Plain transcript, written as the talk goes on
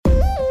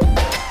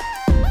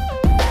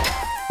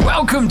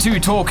Welcome to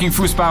Talking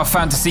Fußball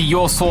Fantasy,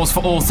 your source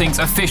for all things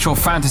official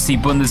fantasy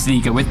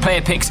Bundesliga, with player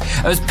picks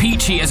as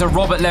peachy as a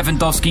Robert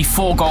Lewandowski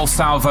 4-goal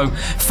salvo,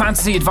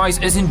 fantasy advice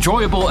as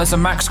enjoyable as a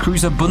Max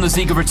Kruse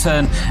Bundesliga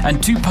return,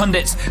 and two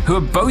pundits who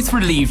are both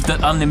relieved that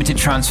unlimited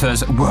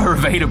transfers were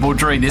available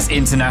during this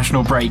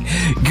international break.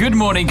 Good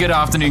morning, good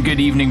afternoon,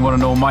 good evening, one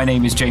and all. My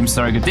name is James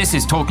Thorogood. This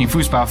is Talking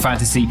Fußball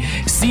Fantasy,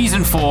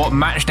 Season 4,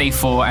 Match Day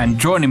 4, and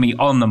joining me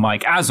on the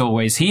mic, as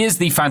always, he is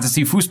the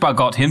fantasy Fußball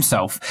god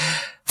himself,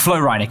 Flo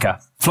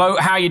Reinecker. Flo,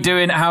 how are you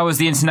doing? How was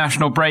the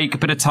international break? A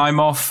bit of time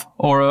off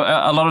or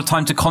a lot of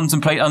time to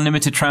contemplate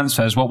unlimited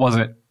transfers? What was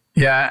it?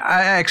 Yeah,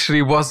 I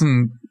actually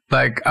wasn't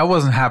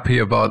happy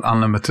about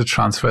unlimited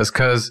transfers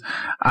because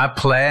I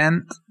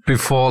planned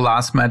before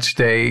last match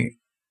day,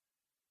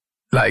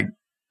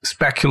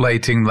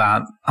 speculating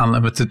that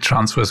unlimited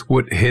transfers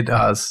would hit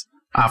us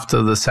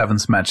after the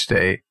 7th match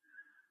day.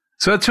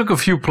 So I took a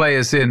few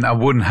players in I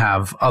wouldn't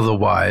have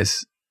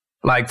otherwise.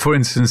 Like, for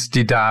instance,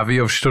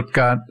 Didavi of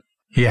Stuttgart.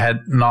 He had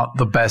not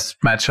the best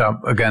matchup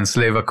against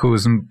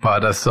Leverkusen,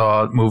 but I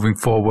thought moving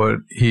forward,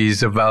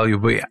 he's a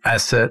valuable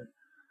asset.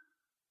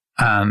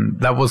 And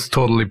that was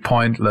totally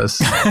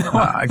pointless.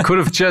 I could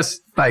have just,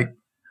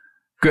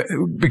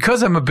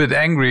 because I'm a bit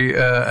angry,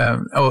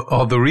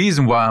 or the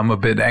reason why I'm a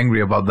bit angry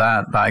about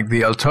that,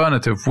 the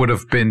alternative would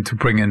have been to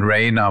bring in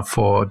Reina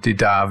for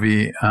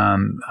Didavi.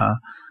 And,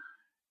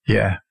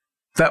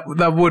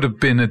 that would have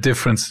been a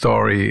different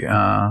story,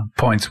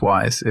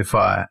 points-wise, if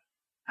I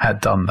had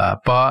done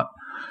that. But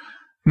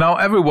now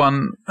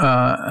everyone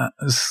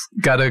has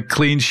got a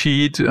clean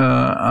sheet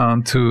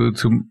to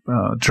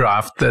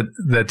draft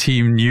that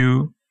team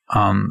new.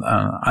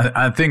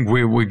 I think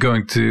we're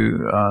going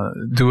to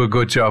do a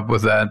good job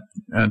with that,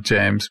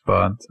 James.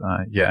 But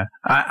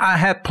I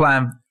had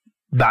planned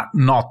that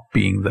not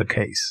being the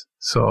case.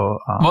 So,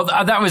 well,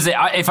 that was it.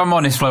 If I'm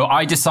honest, Flo,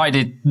 I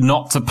decided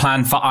not to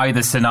plan for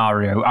either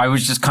scenario. I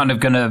was just kind of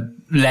going to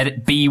let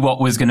it be what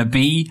was going to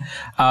be.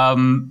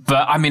 But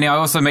I mean, I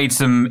also made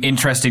some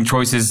interesting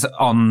choices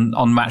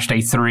on match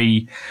day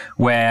 3,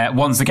 where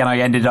once again, I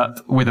ended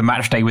up with a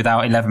match day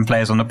without 11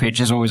 players on the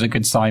pitch is always a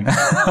good sign.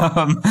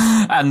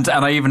 And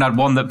I even had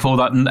one that pulled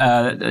up,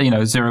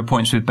 0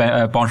 points with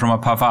Benjamin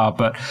Pavard,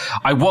 but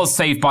I was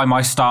saved by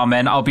my star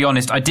men. I'll be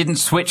honest, I didn't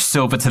switch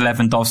Silva to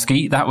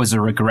Lewandowski. That was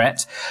a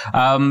regret.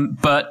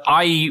 But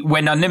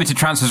when unlimited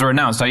transfers were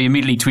announced, I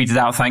immediately tweeted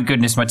out, thank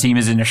goodness my team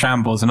is in a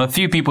shambles. And a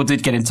few people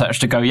did get in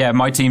touch to go, yeah,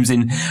 my team's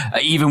in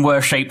even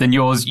worse shape than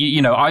yours.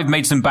 I've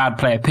made some bad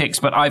player picks,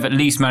 but I've at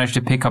least managed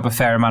to pick up a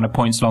fair amount of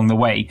points along the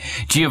way.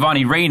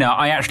 Giovanni Reina,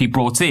 I actually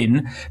brought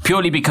in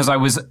purely because I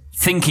was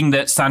thinking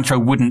that Sancho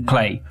wouldn't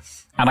play.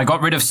 And I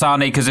got rid of Sane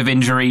because of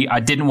injury.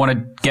 I didn't want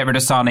to get rid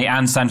of Sane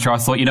and Sancho. I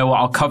thought, you know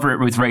what, I'll cover it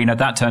with Reina.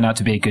 That turned out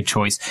to be a good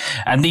choice.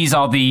 And these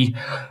are the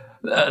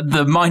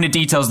minor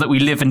details that we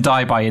live and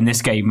die by in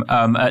this game,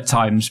 at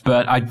times.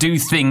 But I do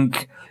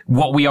think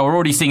what we are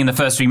already seeing in the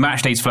first 3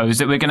 match days, Flo, is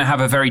that we're going to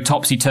have a very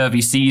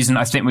topsy-turvy season.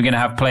 I think we're going to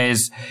have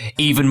players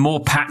even more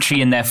patchy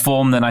in their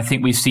form than I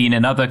think we've seen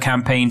in other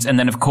campaigns. And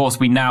then, of course,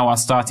 we now are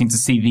starting to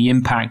see the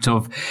impact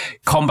of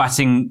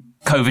combating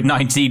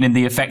COVID-19 and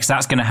the effects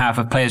that's going to have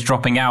of players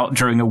dropping out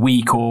during a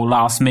week or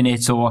last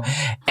minute or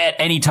at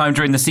any time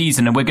during the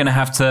season. And we're going to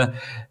have to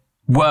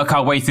work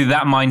our way through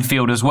that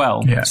minefield as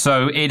well. Yeah.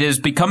 So it is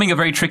becoming a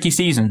very tricky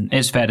season,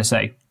 it's fair to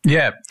say.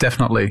 Yeah,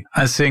 definitely.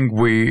 I think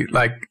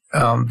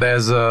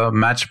there's a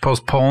match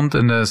postponed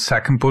in the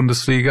second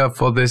Bundesliga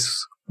for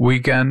this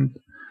weekend.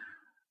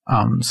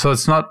 So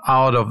it's not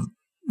out of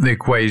the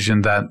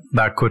equation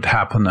that could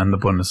happen in the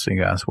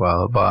Bundesliga as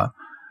well. But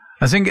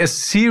I think as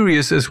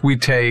serious as we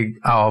take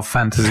our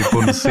fantasy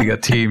Bundesliga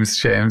teams,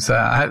 James,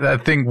 I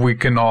think we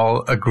can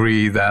all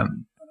agree that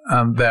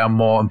there are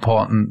more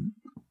important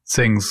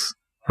things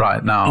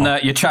right now. No,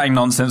 you're chatting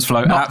nonsense,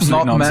 Flo.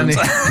 Absolute nonsense.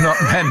 Not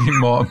many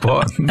more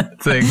important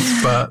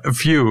things, but a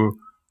few,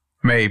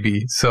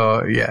 maybe.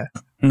 So, yeah.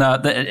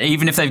 No,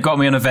 even if they've got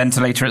me on a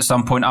ventilator at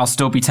some point, I'll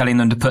still be telling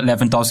them to put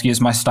Lewandowski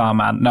as my star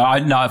man. No,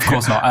 of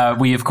course not.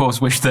 We, of course,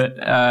 wish that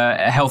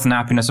health and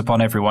happiness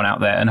upon everyone out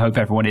there and hope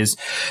everyone is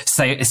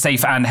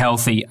safe and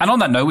healthy. And on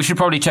that note, we should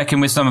probably check in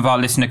with some of our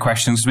listener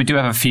questions because we do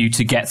have a few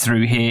to get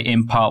through here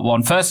in part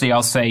 1. Firstly,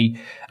 I'll say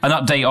an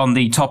update on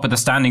the top of the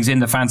standings in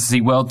the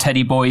fantasy world.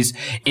 Teddy Boys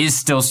is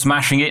still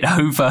smashing it,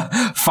 over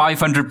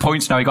 500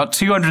 points now. He got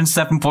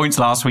 207 points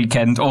last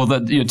weekend, or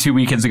 2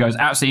 weekends ago. It's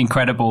absolutely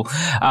incredible.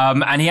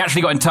 And he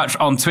actually got in touch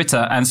on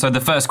Twitter. And so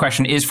the first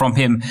question is from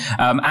him,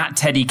 at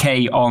Teddy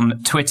K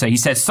on Twitter. He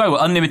says, so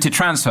unlimited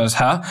transfers,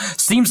 huh?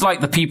 Seems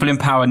like the people in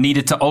power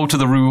needed to alter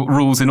the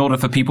rules in order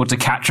for people to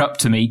catch up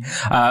to me,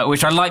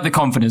 which I like the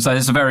confidence.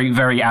 It's a very,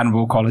 very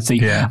admirable quality.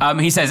 Yeah.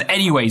 He says,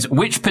 anyways,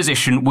 which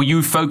position will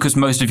you focus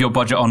most of your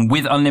budget on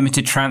with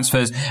unlimited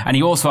transfers? And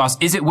he also asks,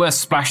 is it worth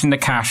splashing the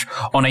cash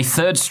on a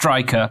third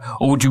striker,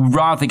 or would you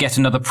rather get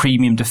another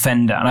premium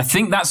defender? And I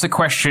think that's the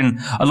question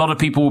a lot of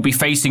people will be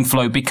facing,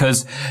 Flo,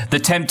 because the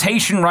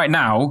temptation right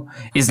now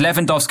is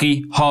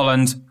Lewandowski,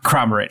 Haaland,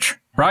 Kramaric.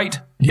 right?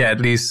 Yeah, at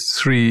least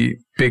 3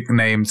 big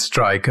name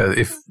strikers.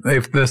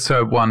 If the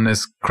third one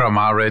is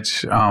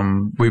Kramaric,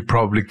 we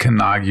probably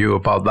can argue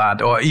about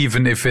that. Or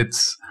even if it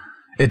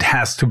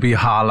has to be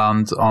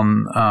Haaland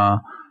on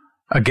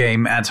a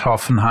game at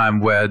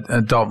Hoffenheim where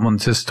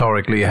Dortmund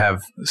historically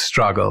have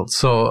struggled.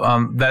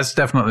 So that's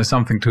definitely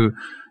something to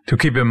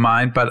keep in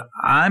mind. But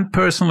I'm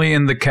personally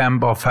in the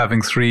camp of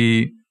having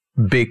 3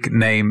 big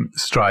name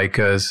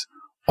strikers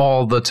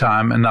all the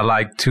time, and I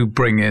like to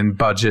bring in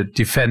budget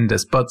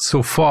defenders. But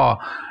so far,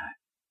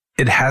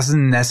 it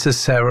hasn't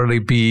necessarily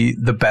been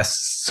the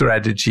best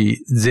strategy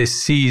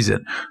this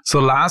season. So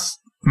last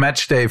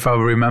match day, if I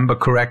remember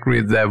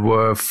correctly, there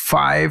were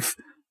 5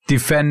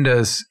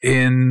 defenders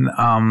in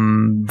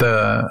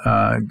the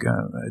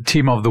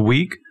team of the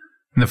week,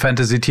 in the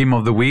fantasy team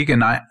of the week,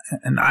 and I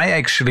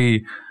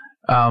actually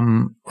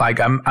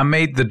I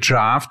made the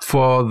draft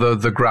for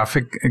the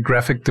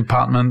graphic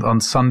department on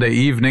Sunday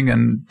evening,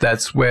 and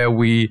that's where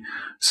we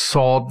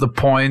sort the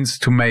points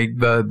to make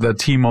the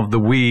team of the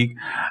week.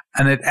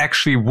 And it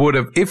actually would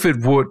have, if it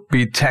would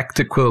be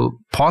tactical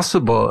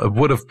possible, it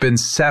would have been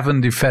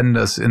 7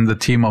 defenders in the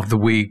team of the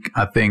week,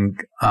 I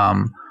think,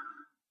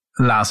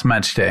 last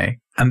match day.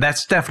 And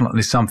that's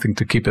definitely something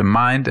to keep in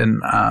mind.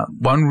 And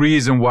one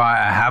reason why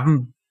I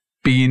haven't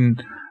been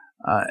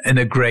in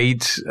a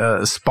great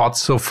spot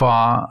so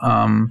far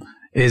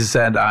is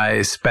that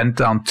I spent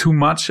down too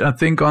much, I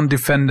think, on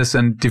defenders,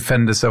 and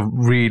defenders are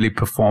really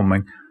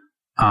performing.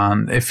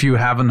 If you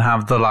haven't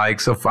have the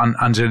likes of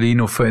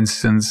Angelino, for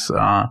instance,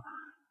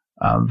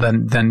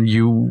 then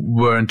you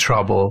were in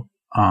trouble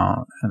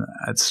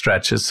at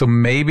stretches. So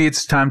maybe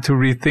it's time to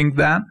rethink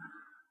that.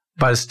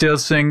 But I still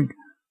think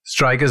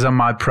strikers are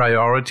my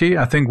priority.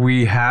 I think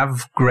we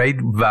have great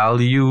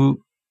value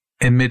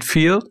in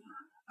midfield,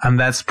 and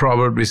that's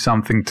probably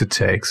something to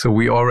take. So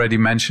we already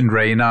mentioned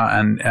Reina,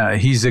 and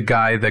he's a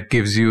guy that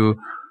gives you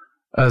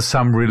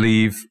some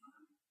relief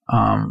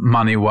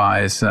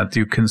money-wise that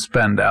you can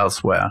spend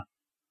elsewhere.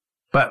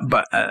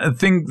 But I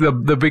think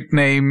the big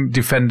name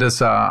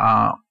defenders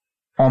are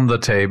on the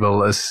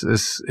table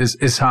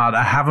is hard.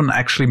 I haven't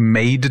actually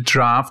made a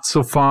draft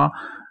so far.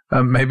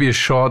 Maybe a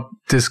short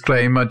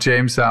disclaimer,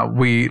 James, that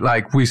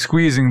we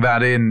squeezing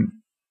that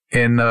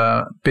in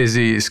a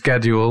busy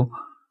schedule.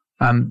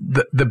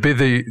 And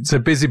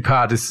the busy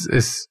part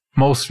is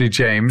mostly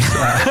James.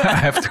 I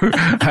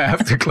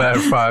have to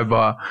clarify,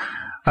 but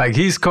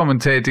he's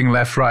commentating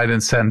left, right,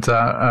 and center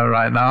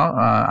right now.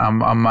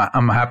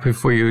 I'm happy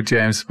for you,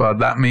 James, but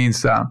that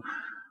means that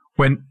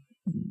when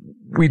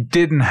we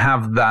didn't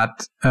have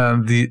that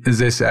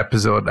this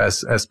episode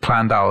as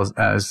planned out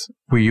as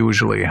we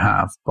usually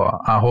have, but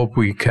I hope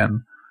we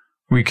can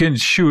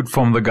shoot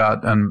from the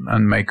gut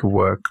and make it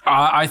work.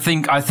 I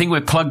think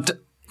we're plugged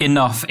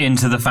enough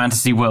into the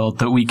fantasy world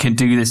that we can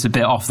do this a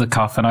bit off the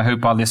cuff, and I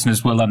hope our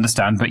listeners will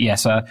understand. But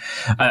yes,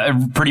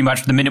 pretty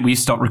much the minute we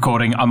stop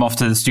recording, I'm off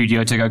to the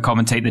studio to go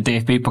commentate the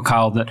DFB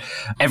Pokal that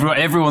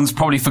everyone's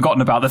probably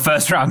forgotten about, the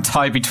first round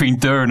tie between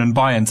Düren and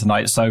Bayern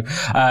tonight. So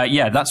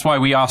yeah, that's why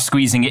we are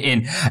squeezing it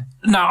in.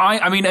 Now,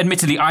 I mean,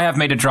 admittedly, I have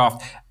made a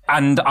draft,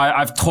 and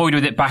I've toyed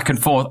with it back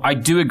and forth. I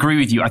do agree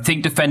with you. I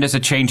think defenders are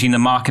changing the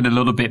market a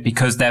little bit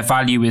because their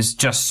value is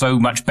just so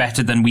much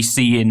better than we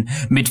see in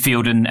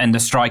midfield and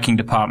the striking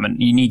department.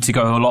 You need to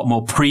go a lot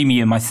more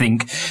premium, I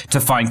think, to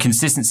find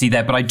consistency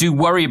there. But I do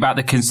worry about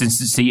the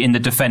consistency in the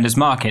defenders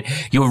market.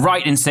 You're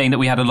right in saying that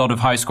we had a lot of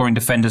high-scoring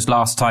defenders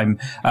last time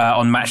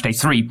on match day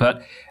 3.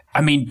 But,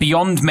 I mean,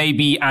 beyond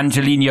maybe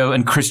Angelino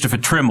and Christopher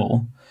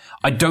Trimmel,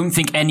 I don't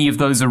think any of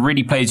those are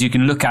really players you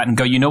can look at and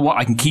go, you know what,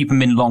 I can keep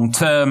them in long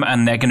term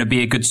and they're going to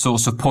be a good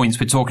source of points.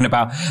 We're talking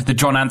about the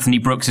John Anthony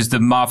Brookses, the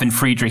Marvin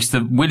Friedrichs,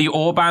 the Willy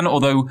Orban,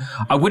 although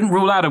I wouldn't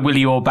rule out a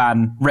Willy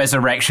Orban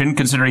resurrection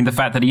considering the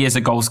fact that he is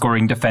a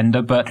goal-scoring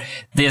defender, but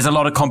there's a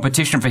lot of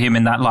competition for him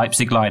in that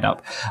Leipzig lineup.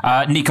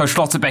 Nico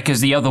Schlotterbeck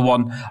is the other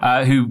one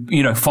who,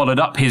 you know, followed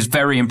up his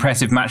very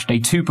impressive match day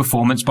 2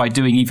 performance by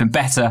doing even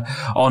better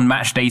on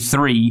match day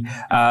 3.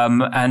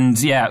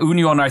 And yeah,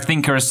 Union, I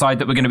think, are a side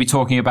that we're going to be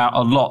talking about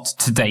a lot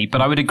today,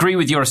 but I would agree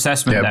with your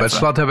assessment. Yeah, there, but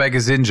Schlotterbeck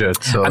is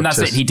injured, so and that's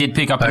it. He did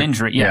pick up an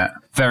injury. Yeah,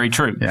 very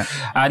true. Yeah,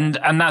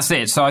 and that's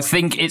it. So I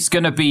think it's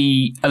going to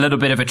be a little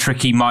bit of a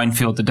tricky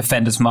minefield, the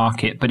defenders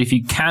market. But if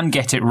you can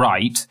get it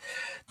right,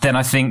 then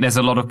I think there's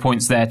a lot of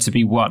points there to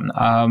be won.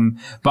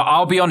 But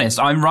I'll be honest,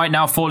 I'm right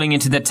now falling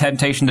into the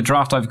temptation, the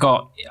draft I've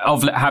got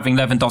of having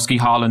Lewandowski,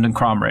 Haaland, and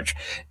Kramaric.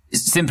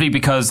 Simply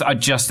because I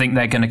just think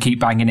they're going to keep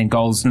banging in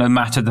goals no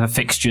matter the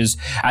fixtures.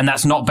 And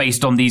that's not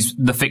based on the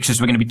fixtures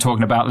we're going to be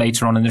talking about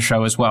later on in the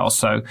show as well.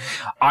 So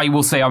I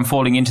will say I'm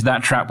falling into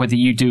that trap, whether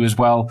you do as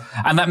well.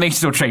 And that may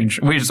still change,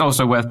 which is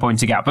also worth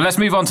pointing out. But let's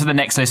move on to the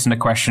next listener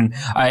question.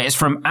 It's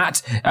from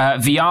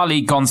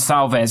Viali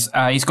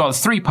Gonsalves. He's got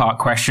a 3-part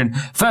question.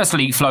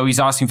 Firstly, Flo,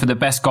 he's asking for the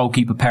best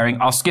goalkeeper pairing.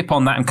 I'll skip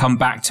on that and come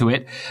back to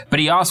it. But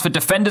he asked for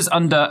defenders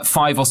under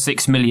 5 or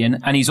 6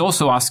 million. And he's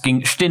also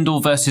asking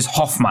Stindl versus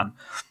Hoffmann.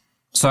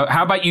 So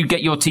how about you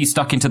get your teeth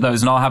stuck into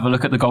those and I'll have a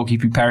look at the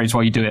goalkeeping pairings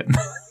while you do it?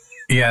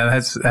 Yeah,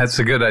 that's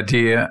a good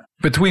idea.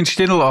 Between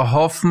Stindl or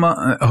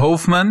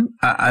Hofmann,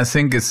 I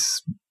think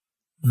it's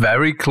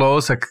very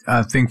close.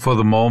 I think for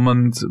the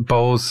moment,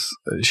 both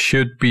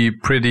should be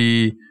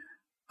pretty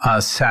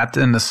set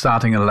in the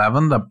starting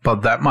 11,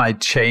 but that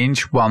might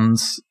change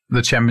once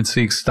the Champions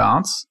League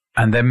starts.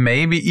 And then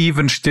maybe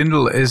even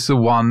Stindl is the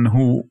one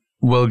who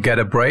will get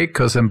a break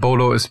because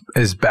Embolo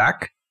is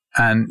back.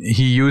 And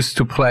he used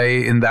to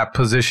play in that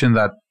position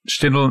that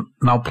Stindl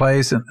now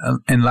plays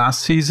in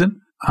last season.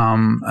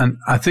 And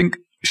I think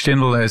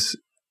Stindl is,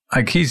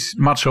 like, he's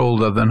much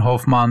older than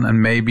Hofmann,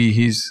 and maybe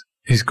he's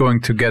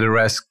going to get a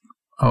rest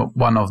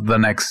one of the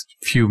next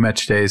few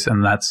match days,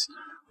 and that's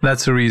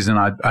the reason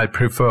I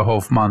prefer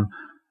Hofmann.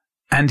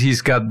 And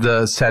he's got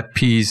the set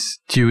piece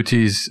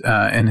duties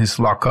in his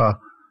locker.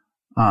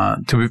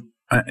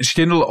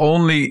 Stindl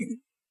only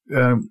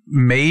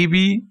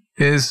maybe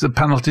is the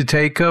penalty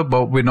taker,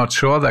 but we're not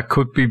sure. That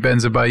could be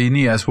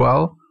Bensebaini as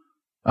well.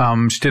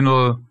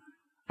 Stindl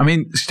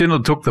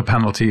took the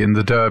penalty in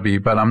the derby,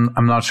 but I'm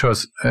not sure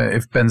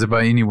if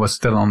Bensebaini was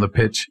still on the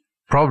pitch.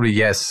 Probably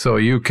yes. So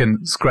you can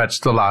scratch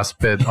the last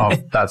bit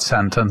of that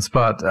sentence,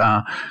 but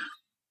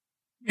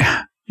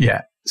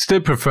yeah,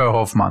 still prefer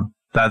Hofmann.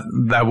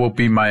 That would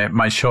be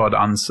my short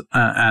answer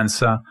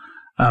to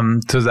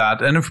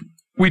that. And if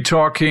we're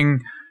talking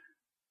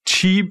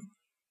cheap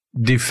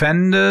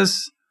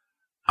defenders,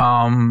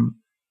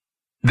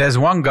 there's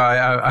one guy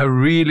I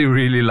really,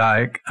 really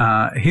like.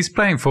 He's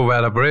playing for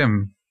Werder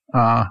Bremen,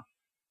 of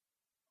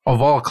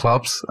all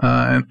clubs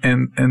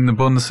in the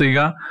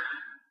Bundesliga,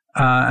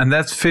 and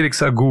that's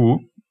Felix Agu.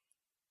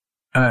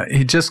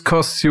 He just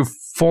costs you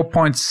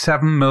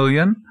 4.7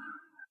 million,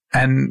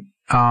 and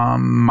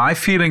my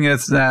feeling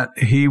is that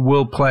he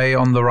will play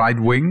on the right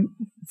wing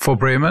for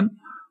Bremen,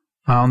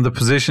 on the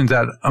position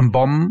that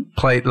Mbom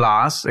played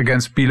last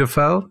against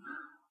Bielefeld.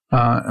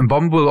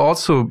 Mbom will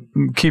also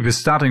keep his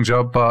starting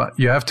job, but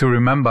you have to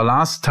remember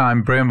last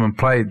time Bremen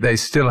played, they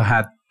still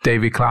had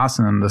Davy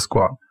Klaassen in the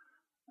squad.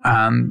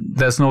 And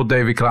there's no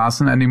Davy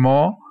Klaassen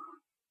anymore.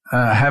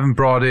 Haven't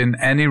brought in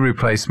any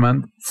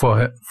replacement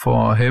for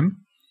him.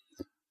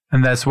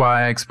 And that's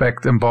why I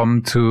expect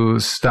Mbom to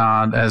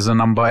start as a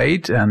number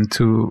 8 and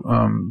to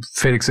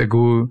Felix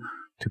Agu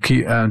to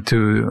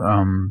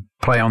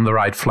play on the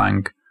right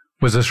flank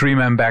with a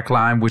 3-man back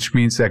line, which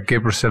means that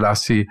Gebre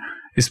Selassie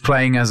is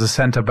playing as a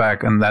center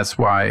back, and that's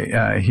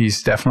why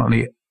he's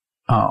definitely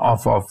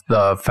off of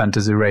the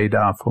fantasy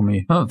radar for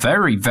me. Oh,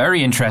 very,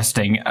 very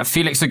interesting.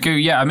 Felix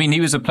Agu, yeah, I mean, he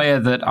was a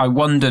player that I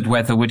wondered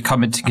whether would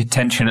come into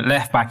contention at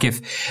left back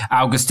if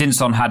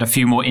Augustinsson had a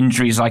few more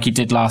injuries like he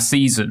did last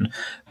season.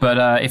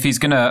 But if he's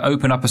going to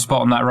open up a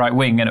spot on that right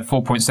wing and at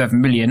 4.7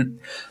 million,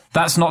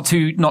 that's not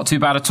too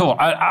bad at all.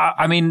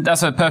 I mean,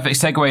 that's a perfect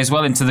segue as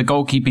well into the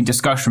goalkeeping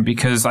discussion,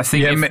 because I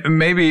think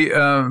maybe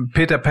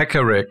Peter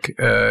Pekarik,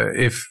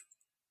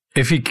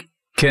 if he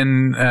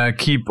can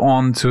keep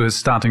on to his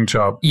starting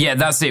job. Yeah,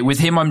 that's it. With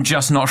him, I'm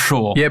just not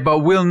sure. Yeah, but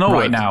we'll know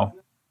right now.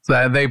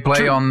 They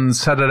play on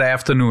Saturday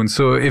afternoon.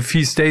 So if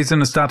he stays in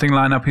the starting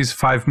lineup, he's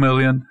 5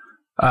 million.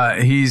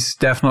 He's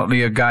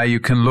definitely a guy you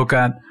can look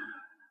at.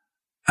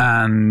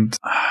 And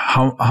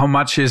how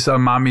much is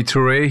Almami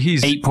Touré?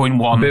 He's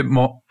 8.1. A bit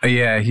more.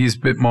 Yeah, he's a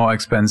bit more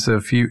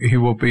expensive. He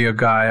will be a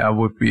guy I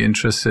would be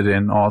interested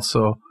in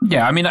also.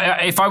 Yeah, I mean,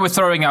 if I were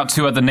throwing out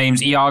two other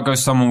names, Iago,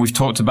 someone we've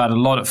talked about a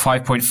lot at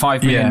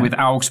 5.5 million with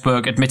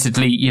Augsburg.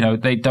 Admittedly,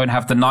 they don't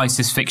have the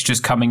nicest fixtures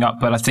coming up,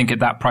 but I think at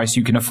that price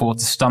you can afford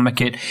to stomach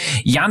it.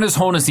 Janus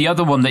Horn is the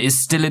other one that is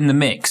still in the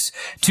mix.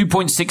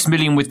 2.6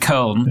 million with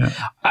Köln.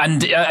 Yeah.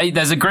 And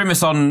there's a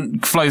grimace on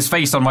Flo's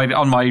face on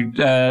my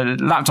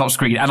laptop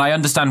screen. And I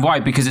understand why,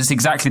 because it's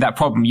exactly that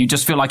problem. You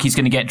just feel like he's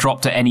going to get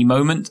dropped at any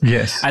moment.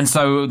 Yes. And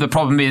so the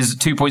problem is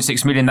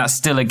 2.6 million, that's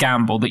still a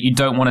gamble that you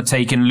don't want to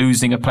take in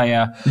losing a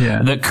player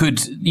that could,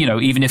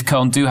 even if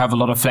Köln do have a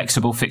lot of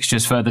flexible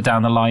fixtures further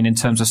down the line in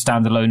terms of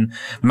standalone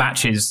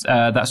matches,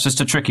 that's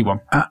just a tricky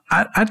one.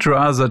 I'd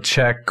rather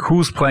check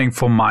who's playing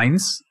for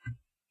Mainz.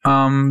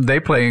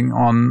 They're playing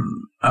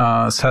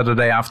on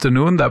Saturday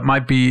afternoon. That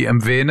might be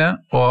Mwene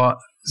or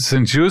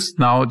St. Just.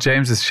 Now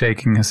James is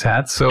shaking his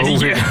head, so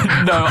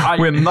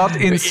we're not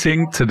in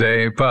sync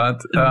today. But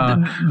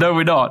no,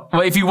 we're not.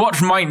 Well, if you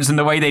watch Mainz and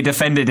the way they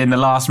defended in the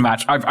last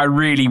match, I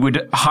really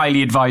would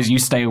highly advise you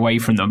stay away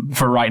from them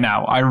for right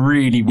now. I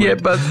really would. Yeah,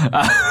 but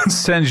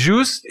St.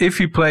 Just, if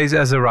he plays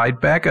as a right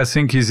back, I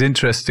think he's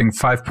interesting.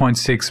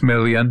 5.6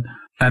 million,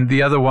 and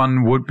the other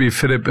one would be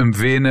Philipp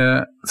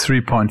Mwene,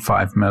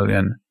 3.5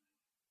 million.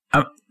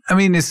 I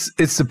mean,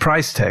 it's the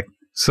price tag.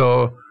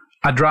 So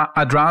I'd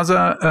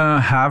rather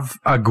have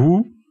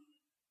Agu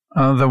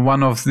than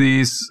one of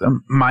these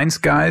Mainz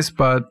guys.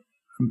 But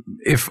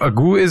if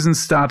Agu isn't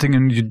starting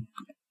and you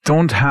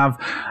don't have,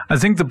 I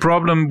think the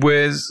problem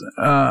with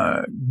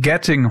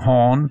getting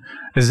Horn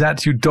is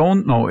that you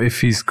don't know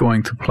if he's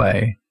going to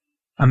play,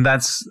 and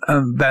that's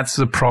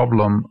the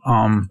problem.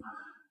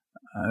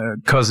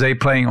 Because they're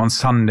playing on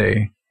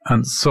Sunday,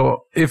 and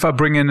so if I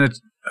bring in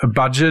a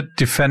budget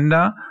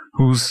defender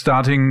whose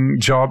starting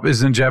job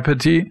is in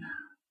jeopardy,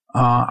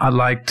 I'd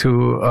like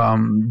to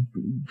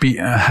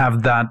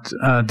have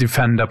that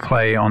defender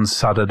play on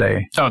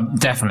Saturday. Oh,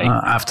 definitely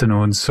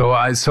afternoon. So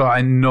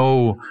I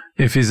know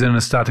if he's in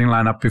a starting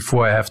lineup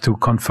before I have to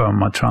confirm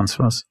my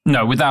transfers.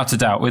 No, without a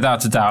doubt.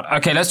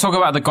 Okay, let's talk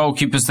about the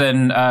goalkeepers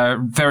then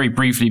very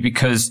briefly,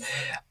 because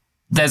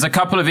there's a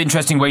couple of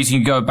interesting ways you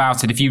can go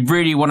about it. If you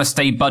really want to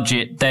stay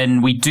budget,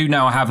 then we do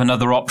now have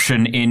another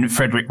option in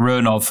Fredrik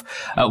Rönov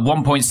at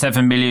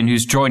 1.7 million,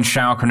 who's joined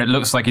Schalke, and it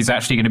looks like he's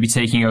actually going to be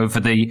taking over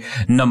the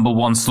number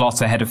 1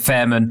 slot ahead of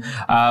Fairman.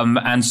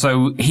 And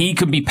so he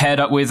can be paired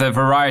up with a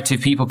variety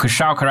of people, because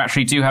Schalke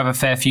actually do have a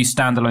fair few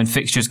standalone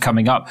fixtures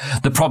coming up.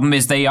 The problem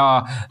is they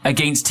are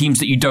against teams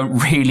that you don't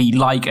really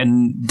like,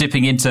 and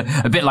dipping into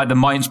a bit like the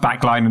Mainz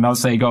backline, and I'll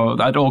say,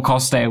 at all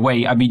costs stay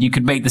away. I mean, you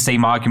could make the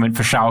same argument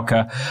for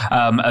Schalke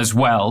as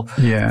well.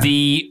 Yeah.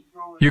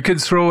 You could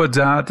throw a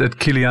dart at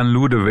Kilian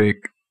Ludovic,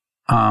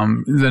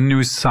 the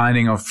new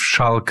signing of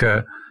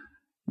Schalke.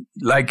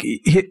 Like,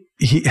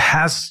 he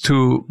has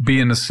to be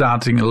in the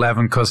starting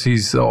 11 because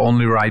he's the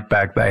only right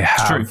back they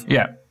have. True.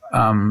 Yeah.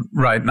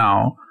 Right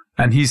now.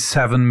 And he's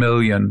 7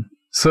 million.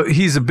 So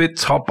he's a bit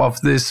top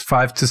of this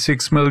 5 to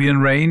 6 million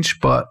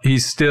range, but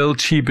he's still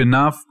cheap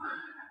enough.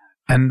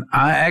 And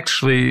I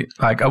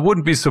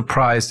wouldn't be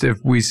surprised if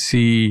we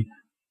see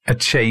a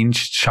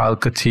changed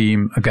Schalke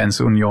team against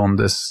Union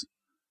this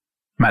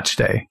match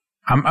day.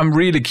 I'm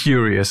really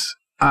curious.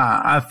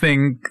 I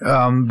think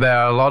there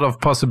are a lot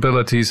of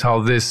possibilities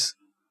how this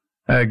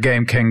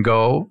game can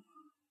go.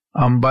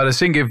 But I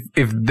think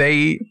if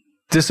they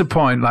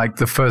disappoint like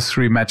the first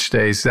 3 match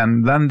days,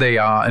 then they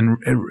are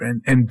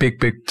in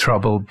big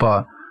trouble.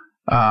 But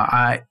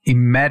I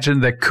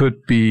imagine there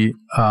could be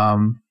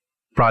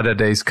brighter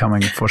days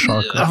coming for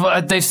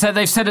Schalke. They've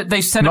said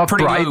it not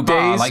pretty bright low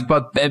bar, days,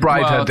 but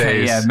brighter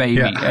days. Yeah, maybe.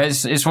 Yeah.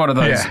 It's one of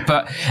those. Yeah.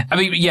 But I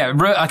mean,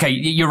 okay,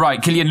 you're right.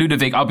 Kilian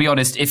Ludovic, I'll be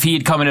honest, if he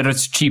had come in at a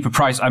cheaper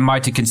price, I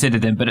might have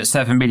considered him. But at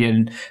 7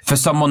 million for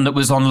someone that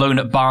was on loan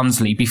at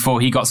Barnsley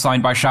before he got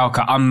signed by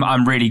Schalke,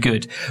 I'm really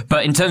good.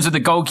 But in terms of the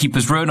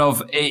goalkeepers,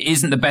 Rönov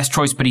isn't the best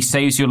choice, but he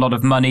saves you a lot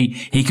of money.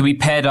 He can be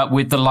paired up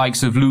with the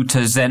likes of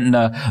Luther,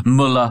 Zentner,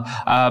 Muller.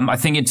 I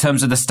think in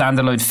terms of the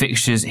standalone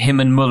fixtures, him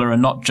and Muller are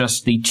not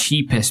just the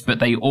cheapest, but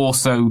they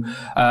also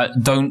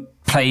don't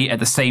play at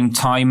the same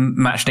time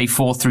match day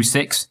 4 through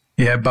 6.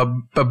 Yeah,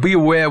 but be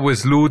aware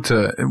with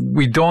Luther,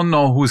 we don't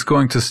know who's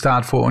going to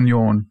start for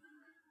Union.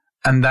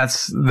 And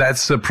that's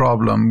the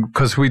problem,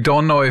 because we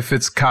don't know if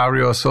it's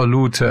Karius or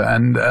Luther.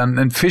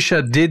 And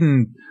Fischer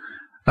didn't,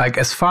 like,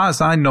 as far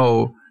as I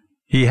know,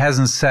 he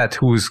hasn't said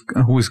who's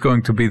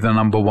going to be the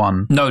number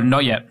 1. No,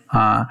 not yet.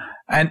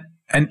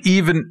 And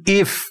even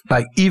if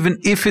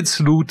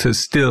it's Luther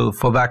still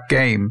for that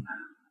game,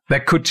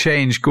 that could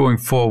change going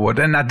forward.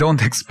 And I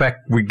don't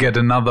expect we get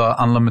another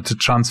unlimited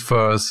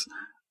transfers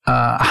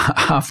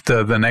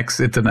after the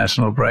next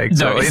international break.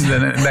 So in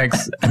the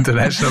next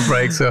international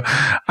break. So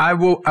I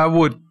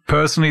would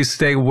personally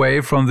stay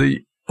away from the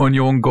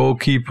Union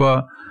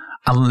goalkeeper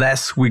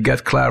unless we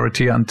get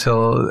clarity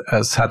until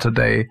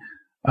Saturday.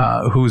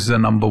 Who's the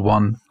number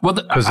 1?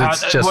 Because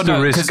it's just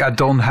a risk I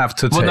don't have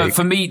to take. No,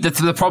 for me,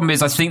 the problem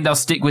is I think they'll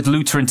stick with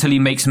Luther until he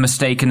makes a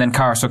mistake, and then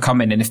Karius will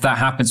come in. And if that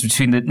happens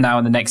between now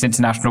and the next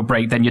international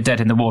break, then you're dead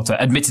in the water.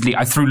 Admittedly,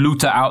 I threw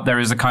Luther out there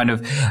as a kind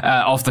of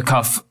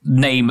off-the-cuff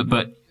name,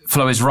 but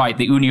Flo is right.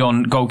 The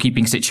Union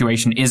goalkeeping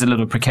situation is a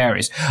little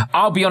precarious.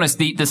 I'll be honest,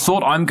 the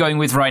thought I'm going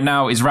with right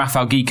now is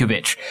Rafał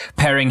Gikovic,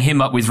 pairing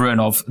him up with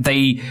Rönov.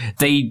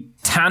 They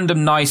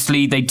tandem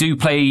nicely. They do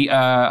play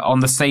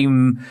on the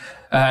same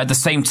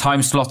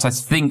time slot, I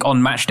think,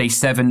 on match day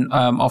 7,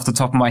 off the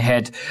top of my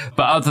head.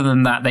 But other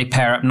than that, they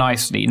pair up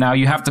nicely. Now,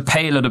 you have to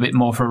pay a little bit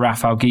more for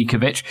Rafał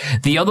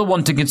Gikovic. The other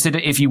one to consider,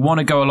 if you want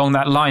to go along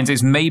that lines,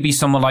 is maybe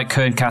someone like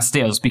Kern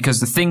Castells, because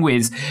the thing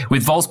with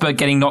Wolfsburg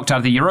getting knocked out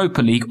of the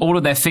Europa League, all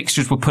of their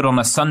fixtures were put on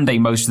a Sunday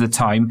most of the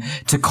time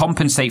to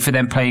compensate for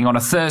them playing on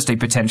a Thursday,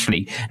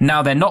 potentially.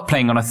 Now they're not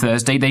playing on a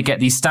Thursday. They get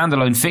these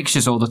standalone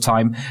fixtures all the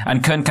time,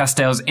 and Kern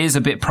Castells is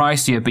a bit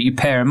pricier, but you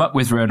pair him up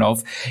with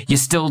Rönov, you're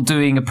still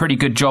doing a pretty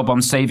good job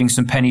on saving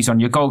some pennies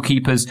on your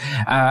goalkeepers.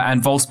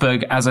 And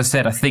Wolfsburg, as I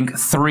said, I think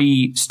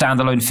 3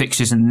 standalone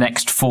fixtures in the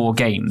next 4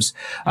 games,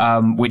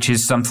 which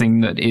is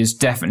something that is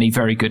definitely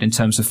very good in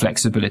terms of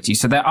flexibility.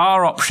 So there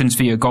are options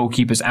for your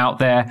goalkeepers out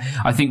there.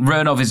 I think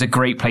Rönov is a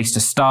great place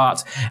to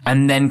start,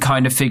 and then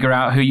kind of figure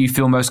out who you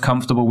feel most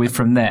comfortable with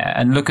from there.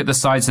 And look at the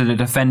sides that are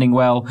defending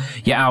well,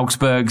 your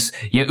Augsburgs,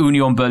 your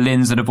Union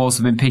Berlins that have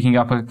also been picking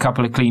up a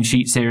couple of clean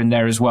sheets here and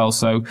there as well.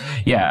 So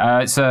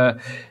yeah, it's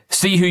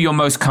see who you're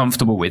most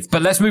comfortable with.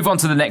 But let's move on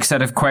to the next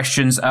set of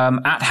questions.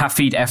 At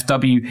Hafid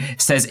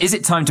FW says, is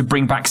it time to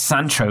bring back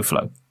Sancho,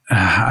 Flo?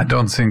 I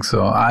don't think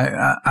so.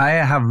 I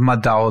have my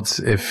doubts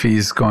if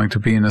he's going to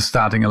be in a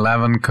starting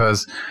 11,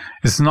 because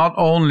it's not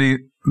only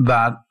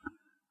that,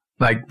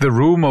 like, the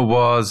rumor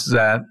was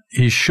that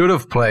he should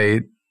have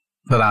played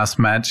the last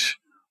match,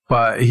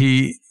 but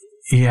he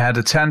had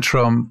a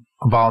tantrum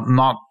about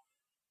not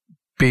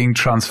being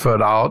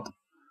transferred out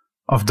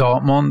of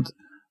Dortmund.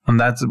 And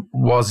that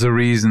was the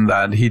reason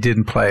that he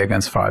didn't play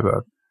against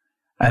Freiburg.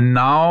 And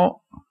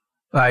now,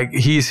 like,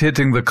 he's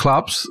hitting the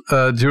clubs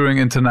during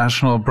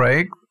international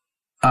break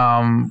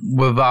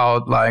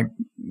without, like,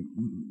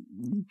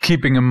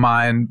 keeping in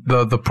mind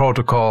the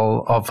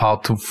protocol of how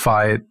to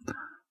fight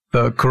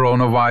the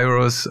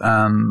coronavirus.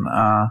 And,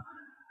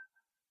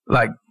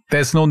 like,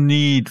 there's no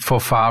need for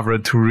Favre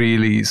to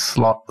really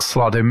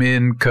slot him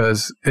in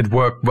because it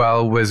worked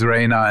well with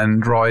Reina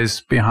and Royce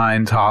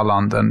behind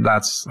Haaland. And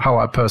that's how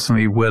I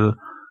personally will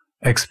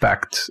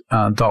expect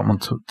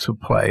Dortmund to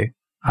play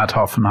at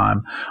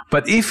Hoffenheim.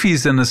 But if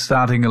he's in the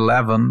starting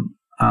 11,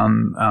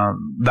 and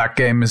that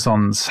game is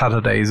on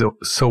Saturday,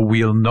 so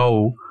we'll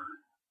know,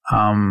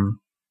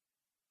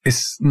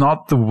 it's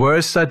not the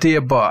worst idea,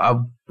 but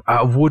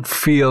I would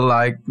feel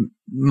like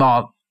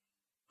not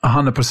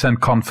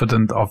 100%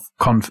 confident of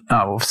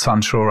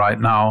Sancho right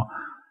now.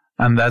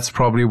 And that's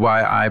probably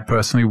why I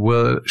personally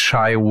will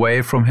shy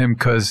away from him,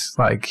 because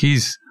like you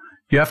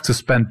have to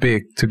spend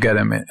big to get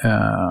him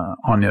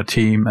on your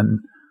team. And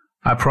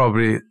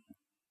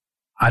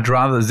I'd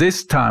rather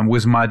this time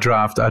with my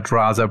draft, I'd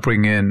rather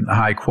bring in a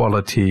high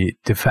quality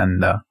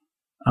defender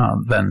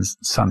than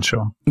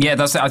Sancho. Yeah,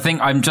 that's it. I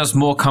think I'm just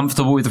more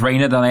comfortable with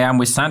Reina than I am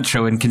with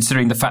Sancho, and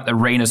considering the fact that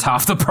Reina's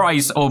half the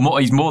price, or more,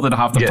 he's more than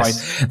half the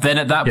price, then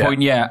at that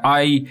point,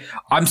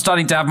 I'm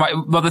starting to have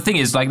well, the thing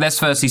is, like, let's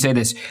firstly say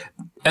this.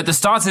 At the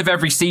start of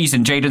every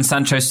season, Jadon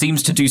Sancho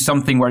seems to do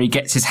something where he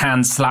gets his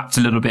hand slapped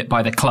a little bit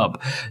by the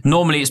club.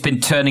 Normally, it's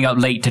been turning up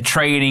late to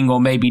training, or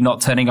maybe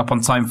not turning up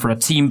on time for a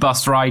team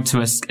bus ride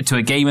to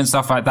a game and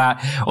stuff like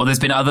that. Or there's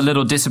been other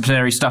little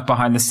disciplinary stuff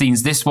behind the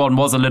scenes. This one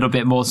was a little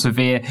bit more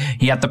severe.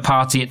 He had the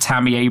party at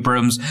Tammy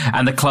Abrams,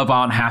 and the club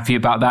aren't happy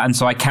about that. And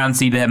so I can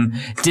see them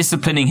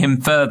disciplining him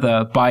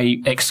further by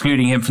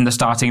excluding him from the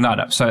starting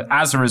lineup. So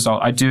as a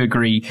result, I do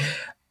agree.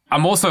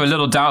 I'm also a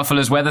little doubtful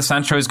as whether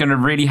Sancho is going to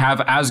really have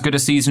as good a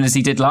season as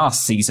he did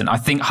last season. I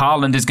think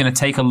Haaland is going to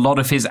take a lot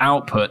of his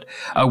output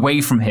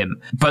away from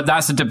him. But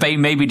that's a debate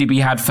maybe to be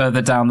had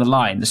further down the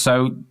line.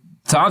 So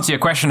to answer your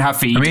question,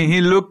 Hafid, I mean,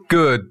 he looked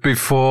good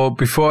before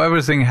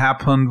everything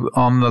happened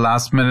on the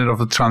last minute of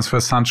the transfer.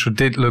 Sancho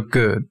did look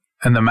good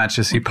in the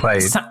matches he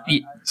played.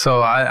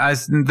 So I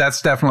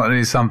that's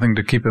definitely something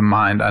to keep in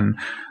mind. And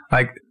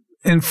like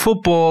in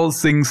football,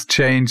 things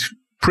change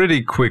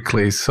pretty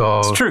quickly.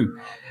 So it's true.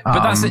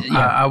 But that's it.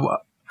 Yeah.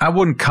 I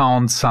wouldn't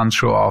count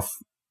Sancho off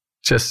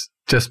just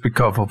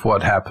because of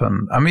what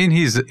happened. I mean,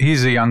 he's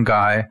a young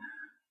guy,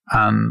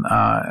 and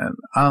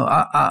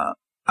I'm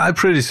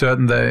pretty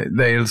certain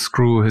they'll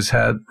screw his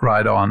head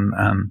right on,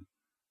 and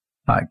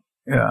like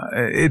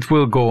it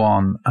will go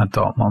on at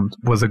Dortmund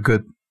with a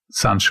good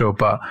Sancho.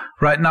 But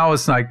right now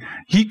it's like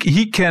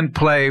he can't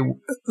play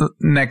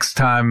next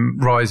time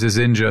Royce is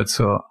injured.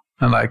 So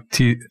in like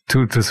 2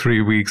 to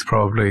 3 weeks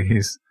probably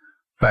he's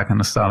back in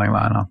the starting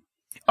lineup.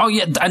 Oh,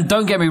 yeah, and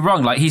don't get me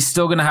wrong, like, he's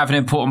still going to have an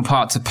important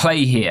part to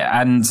play here,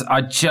 and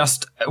I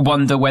just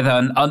wonder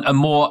whether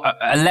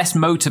a less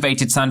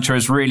motivated Sancho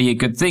is really a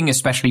good thing,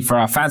 especially for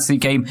our fantasy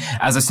game.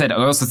 As I said, I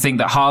also think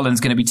that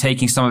Haaland's going to be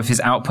taking some of his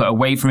output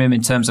away from him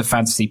in terms of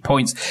fantasy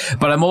points,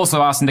 but I'm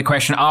also asking the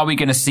question, are we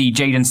going to see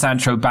Jadon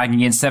Sancho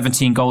banging in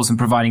 17 goals and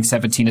providing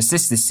 17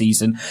 assists this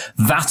season?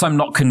 That I'm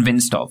not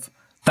convinced of.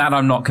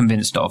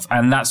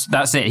 And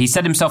that's it. He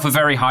set himself a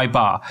very high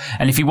bar.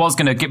 And if he was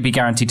going to be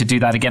guaranteed to do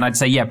that again, I'd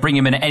say, yeah, bring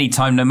him in at any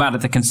time, no matter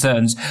the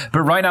concerns.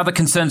 But right now, the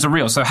concerns are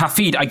real. So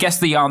Hafid, I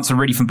guess the answer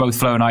really from both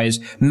Flo and I is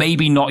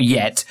maybe not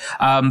yet.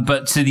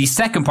 But to the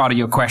second part of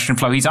your question,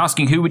 Flo, he's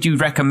asking, who would you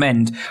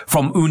recommend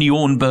from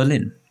Union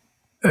Berlin?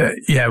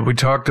 We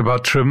talked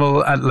about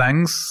Trimmel at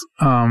length,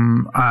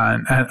 and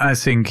I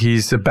think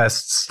he's the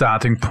best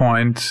starting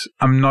point.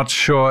 I'm not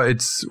sure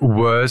it's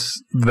worth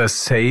the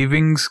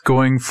savings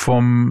going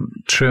from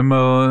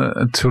Trimmel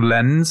to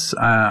Lenz.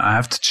 I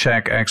have to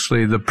check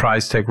actually the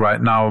price tag right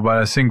now, but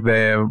I think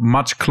they're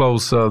much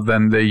closer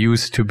than they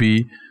used to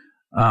be.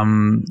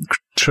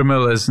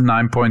 Trimmel is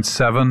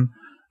 9.7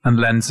 and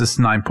Lenz is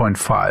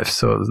 9.5.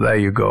 So there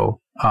you go.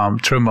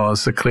 Trimmel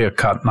is a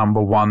clear-cut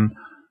number one.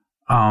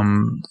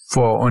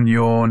 For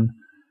Union,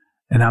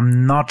 and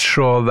I'm not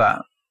sure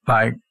that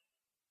like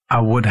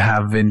I would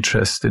have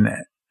interest in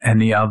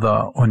any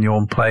other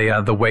Union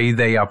player the way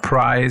they are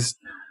priced.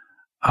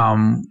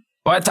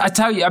 Well, I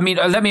tell you, I mean,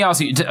 let me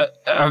ask you,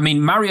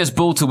 Marius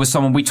Bulter was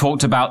someone we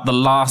talked about the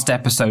last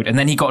episode, and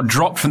then he got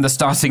dropped from the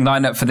starting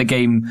lineup for the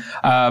game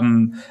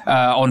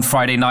on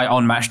Friday night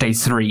on match day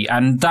 3.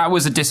 And that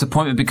was a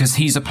disappointment because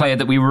he's a player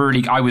that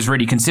I was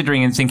really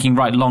considering and thinking,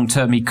 right, long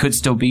term, he could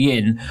still be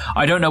in.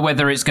 I don't know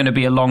whether it's going to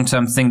be a long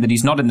term thing that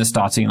he's not in the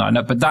starting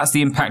lineup, but that's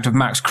the impact of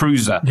Max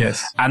Kruse.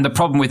 Yes. And the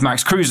problem with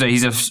Max Kruse,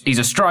 he's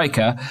a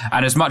striker,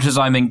 and as much as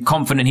I'm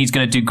confident he's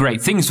going to do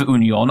great things for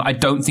Union, I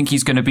don't think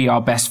he's going to be our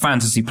best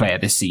fantasy player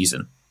this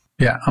season.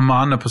 Yeah, I'm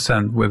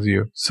 100% with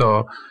you.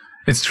 So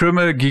it's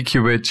Trimmel,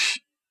 Gikiewicz,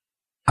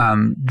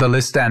 and the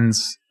list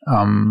ends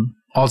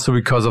also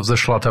because of the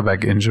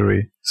Schlotterbeck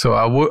injury. So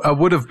I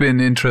would have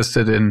been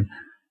interested in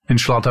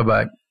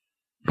Schlotterbeck,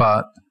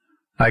 but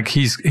like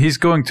he's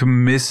going to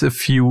miss a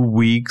few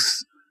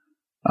weeks.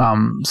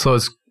 So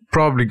it's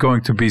probably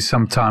going to be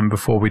some time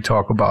before we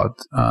talk about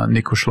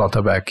Nico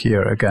Schlotterbeck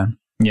here again.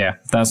 Yeah,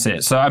 that's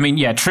it. So, I mean,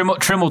 yeah,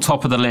 Trimmel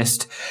top of the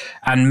list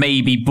and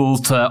maybe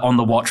Bulter on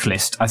the watch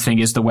list, I think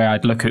is the way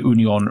I'd look at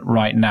Union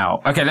right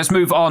now. Okay, let's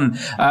move on.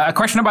 A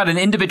question about an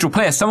individual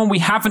player, someone we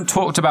haven't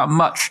talked about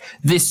much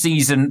this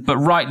season, but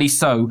rightly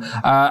so.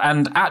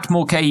 And at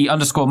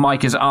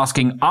Morkei_Mike is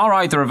asking, are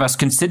either of us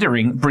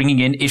considering bringing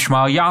in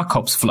Ismail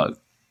Jakobs, Flo?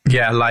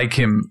 Yeah, I like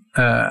him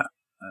a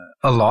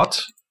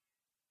lot.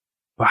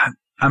 But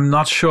I'm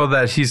not sure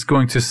that he's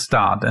going to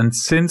start. And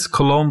since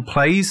Cologne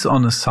plays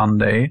on a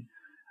Sunday,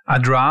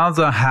 I'd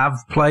rather have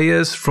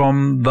players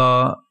from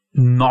the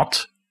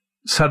not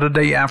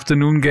Saturday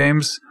afternoon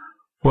games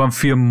who I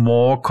feel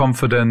more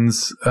confident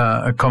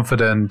are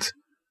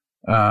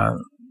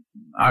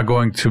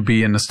going to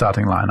be in the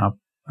starting lineup.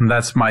 And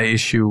that's my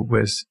issue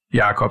with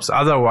Jakobs.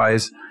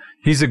 Otherwise,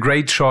 he's a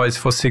great choice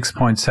for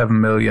 6.7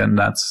 million.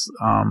 That's,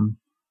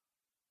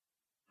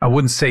 I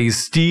wouldn't say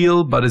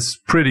steal, but it's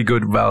pretty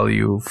good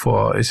value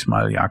for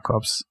Ismail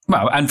Jakobs.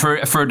 Well, and for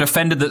a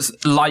defender that's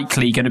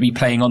likely going to be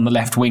playing on the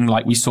left wing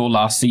like we saw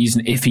last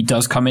season, if he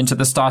does come into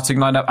the starting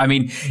lineup. I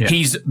mean,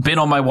 He's been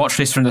on my watch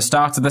list from the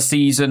start of the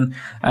season.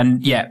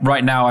 And yeah,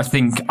 right now I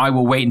think I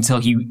will wait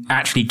until he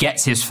actually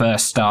gets his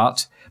first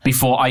start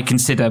before I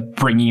consider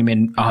bringing him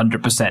in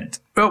 100%.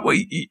 Well,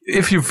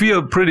 if you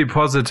feel pretty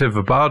positive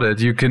about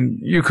it, you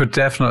could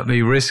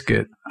definitely risk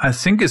it. I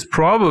think it's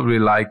probably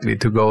likely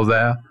to go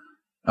there.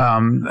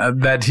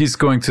 That he's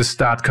going to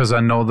start because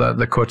I know that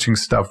the coaching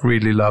staff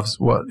really loves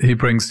what he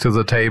brings to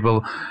the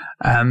table.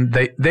 And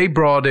they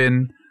brought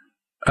in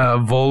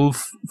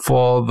Wolf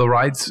for the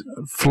right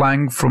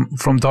flank from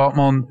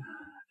Dortmund.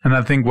 And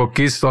I think what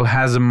Gisdol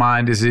has in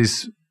mind is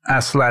his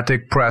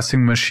athletic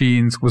pressing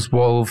machines with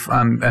Wolf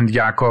and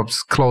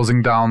Jakobs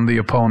closing down the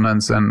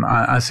opponents. And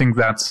I think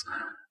that's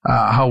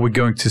how we're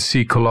going to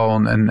see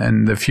Cologne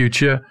in the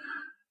future.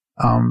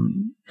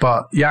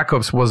 But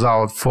Jakobs was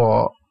out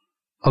for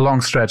a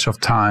long stretch of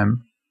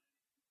time,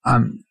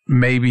 and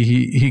maybe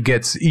he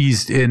gets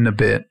eased in a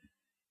bit,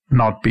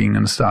 not being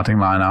in the starting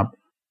lineup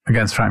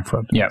against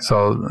Frankfurt. Yeah.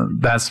 So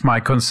that's my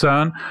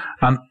concern.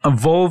 And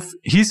Wolf,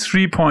 he's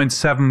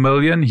 3.7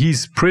 million.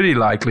 He's pretty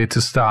likely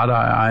to start.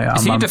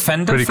 Is he a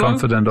defender, pretty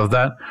confident of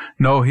that.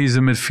 No, he's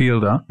a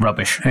midfielder.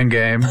 Rubbish. In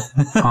game.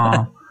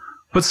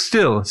 But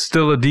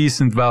still a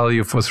decent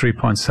value for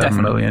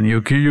 3.7 million.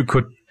 You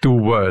could do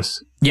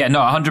worse. Yeah,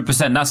 no,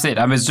 100%. That's it.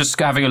 I was just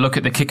having a look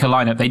at the kicker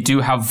lineup. They do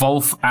have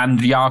Wolf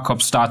and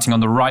Jakob starting on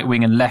the right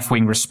wing and left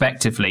wing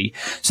respectively.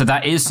 So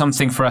that is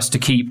something for us to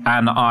keep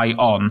an eye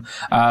on.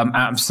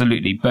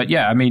 Absolutely. But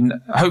yeah, I mean,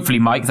 hopefully,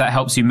 Mike, that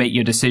helps you make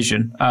your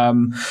decision.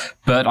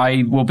 But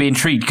I will be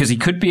intrigued because he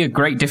could be a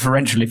great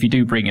differential if you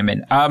do bring him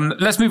in.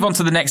 Let's move on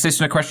to the next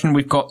listener question.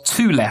 We've got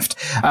two left.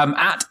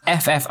 At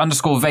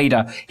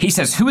FF_Vader, he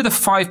says, who are the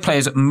 5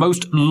 players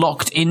most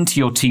locked into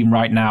your team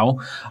right now?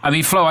 I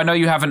mean, Flo, I know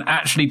you haven't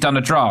actually done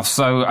a draft.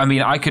 So, I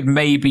mean, I could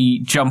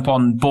maybe jump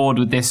on board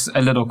with this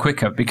a little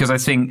quicker because I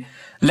think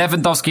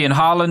Lewandowski and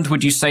Haaland,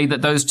 would you say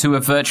that those two are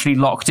virtually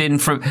locked in?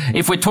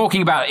 If we're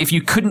talking about if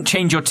you couldn't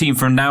change your team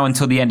from now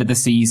until the end of the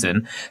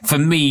season, for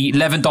me,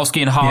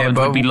 Lewandowski and Haaland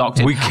would be locked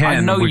in.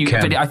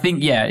 But I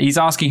think, he's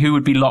asking who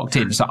would be locked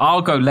in. So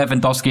I'll go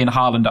Lewandowski and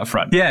Haaland up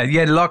front.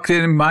 Yeah, locked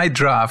in my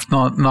draft,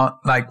 not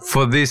like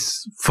for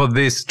this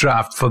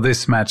draft, for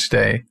this match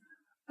day.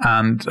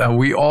 And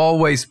we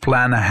always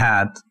plan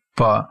ahead,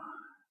 but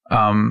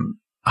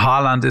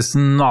Haaland is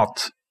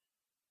not,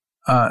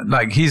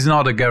 he's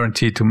not a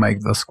guarantee to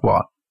make the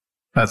squad.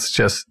 That's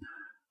just,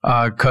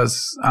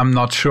 cause I'm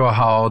not sure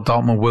how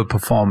Dortmund will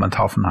perform at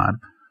Hoffenheim.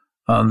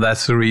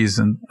 That's the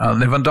reason.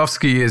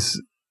 Lewandowski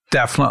is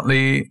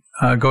definitely,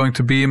 going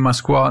to be in my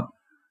squad.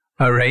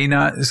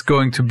 Reina is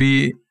going to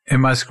be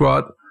in my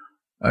squad.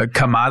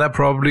 Kamada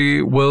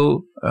probably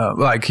will,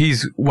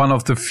 he's one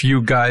of the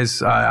few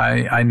guys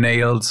I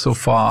nailed so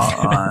far,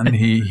 and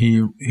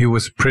he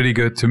was pretty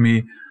good to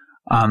me.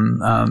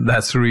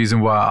 That's the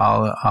reason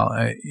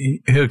why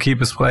he'll keep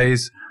his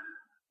place.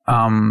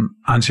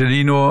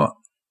 Angelino,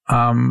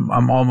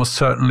 I'm almost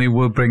certainly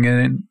will bring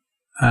in.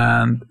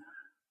 And,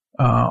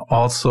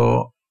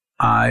 also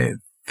I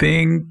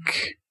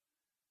think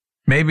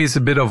maybe it's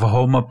a bit of a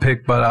homer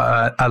pick, but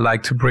I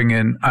like to bring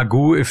in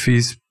Agu if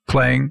he's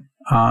playing.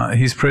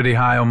 He's pretty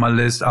high on my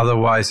list.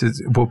 Otherwise, it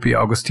would be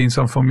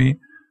Augustinsson for me.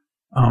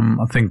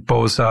 I think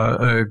both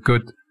are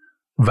good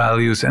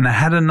values. And I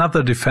had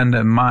another defender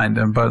in mind,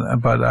 but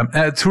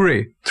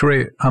Touré,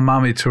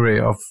 Amami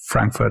Touré of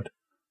Frankfurt.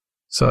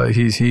 So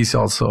he's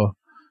also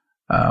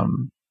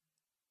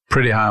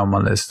pretty high on my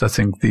list. I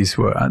think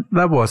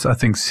that was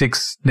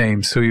 6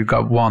 names. So you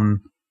got one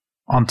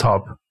on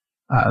top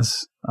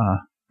as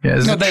there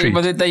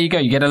you go.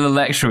 You get a little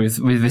extra with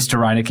Mr.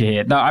 Reinecke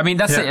here. No, I mean,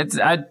 that's it.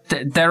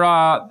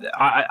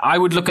 I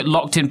would look at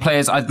locked-in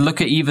players. I'd look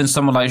at even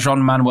someone like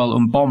Jean-Manuel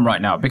Mbom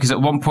right now, because at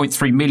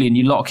 1.3 million,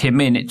 you lock him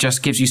in. It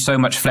just gives you so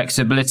much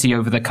flexibility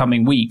over the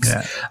coming weeks.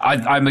 Yeah.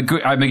 I'm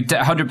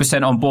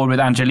 100% on board with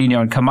Angelino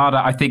and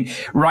Kamada. I think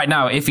right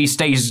now, if he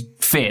stays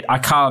fit, I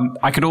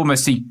could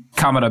almost see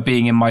Kamara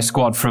being in my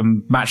squad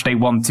from match day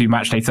 1 to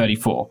match day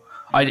 34.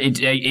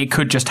 It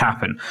could just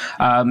happen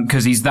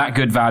because he's that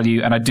good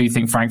value, and I do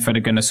think Frankfurt are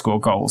going to score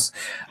goals.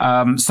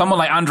 Someone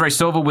like Andre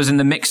Silva was in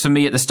the mix for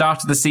me at the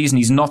start of the season.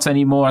 He's not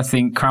anymore. I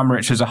think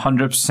Kramaric has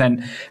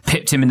 100%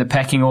 pipped him in the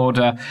pecking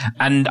order,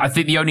 and I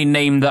think the only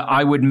name that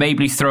I would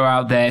maybe throw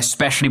out there,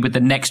 especially with the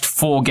next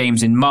 4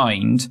 games in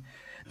mind,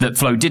 that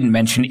Flo didn't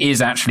mention,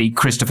 is actually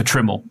Christopher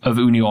Trimmel of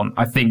Union.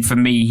 I think for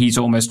me, he's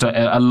almost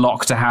a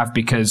lock to have,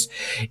 because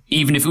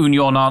even if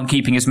Union aren't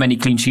keeping as many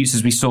clean sheets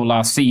as we saw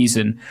last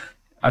season,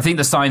 I think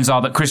the signs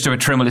are that Christopher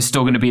Trimmel is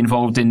still going to be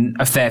involved in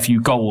a fair few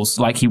goals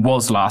like he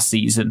was last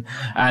season.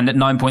 And at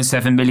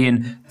 9.7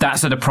 million,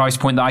 that's at a price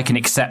point that I can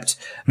accept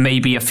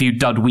maybe a few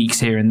dud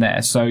weeks here and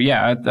there. So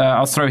yeah,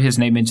 I'll throw his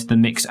name into the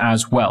mix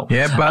as well.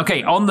 Yeah, but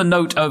okay, on the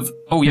note of...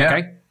 Oh, yeah,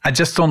 okay. I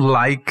just don't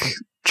like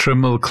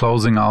Trimmel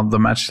closing out the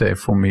match day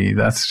for me.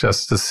 That's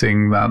just the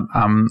thing that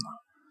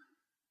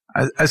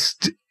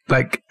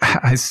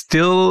I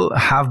still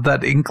have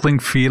that inkling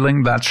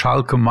feeling that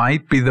Schalke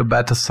might be the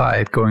better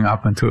side going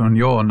up into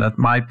Union. That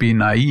might be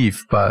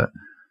naive, but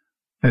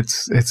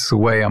it's the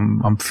way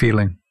I'm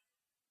feeling.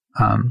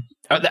 Hey,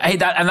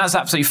 and that's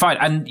absolutely fine.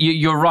 And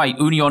you're right.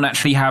 Union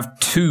actually have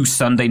 2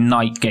 Sunday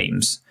night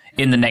games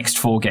in the next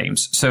 4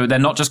 games. So they're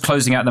not just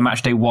closing out the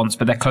match day once,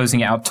 but they're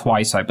closing it out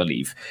twice, I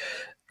believe,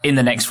 in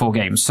the next 4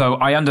 games. So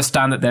I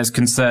understand that there's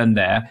concern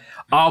there.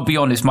 I'll be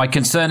honest, my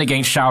concern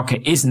against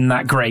Schalke isn't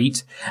that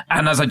great.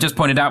 And as I just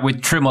pointed out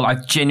with Trimmel, I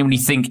genuinely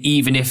think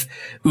even if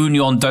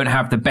Union don't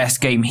have the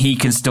best game, he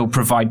can still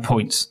provide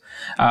points.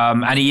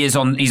 And he's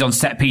on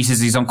set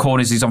pieces, he's on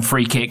corners, he's on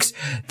free kicks.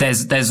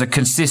 There's a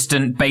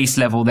consistent base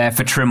level there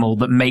for Trimmel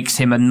that makes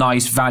him a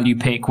nice value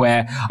pick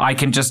where I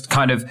can just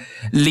kind of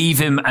leave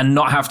him and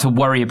not have to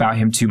worry about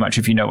him too much,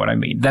 if you know what I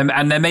mean.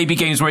 And there may be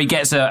games where he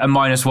gets a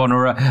 -1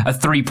 or a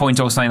 3-point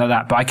or something like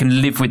that, but I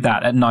can live with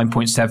that at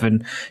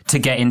 9.7 to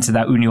get into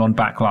that Union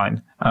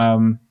backline.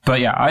 But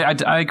yeah,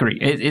 I agree.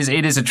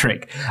 It is a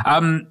trick.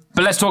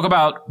 But let's talk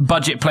about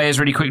budget players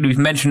really quickly. We've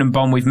mentioned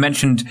Mbom, we've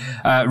mentioned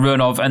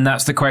Ruinov, and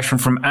that's the question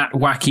from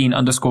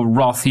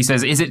 @Joaquin_Roth. He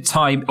says, is it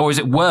time, or is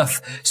it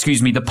worth,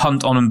 the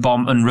punt on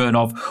Mbom and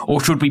Ruinov,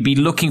 or should we be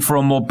looking for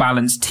a more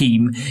balanced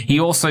team? He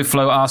also,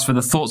 Flo, asked for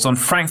the thoughts on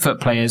Frankfurt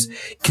players,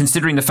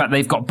 considering the fact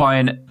they've got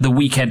Bayern the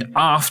weekend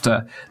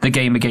after the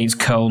game against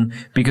Köln,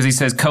 because he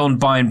says Köln,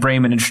 Bayern,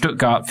 Bremen and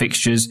Stuttgart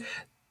fixtures,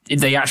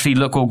 they actually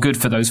look all good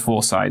for those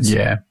 4 sides.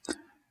 Yeah.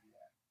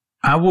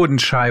 I wouldn't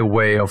shy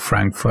away of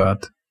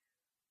Frankfurt.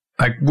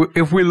 Like,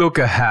 if we look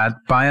ahead,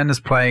 Bayern is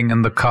playing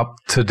in the cup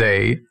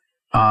today,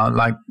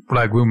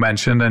 like we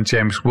mentioned, and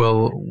James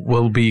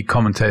will be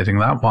commentating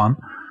that one.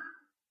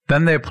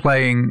 Then they're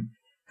playing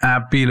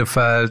at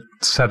Bielefeld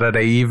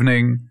Saturday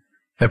evening.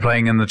 They're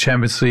playing in the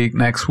Champions League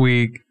next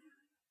week.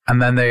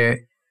 And then they're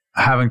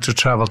having to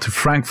travel to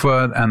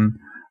Frankfurt. And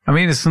I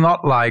mean, it's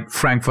not like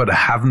Frankfurt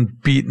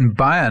haven't beaten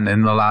Bayern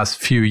in the last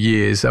few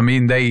years. I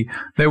mean, they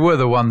were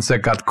the ones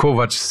that got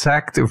Kovac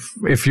sacked,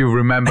 if you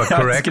remember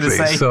correctly.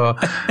 So,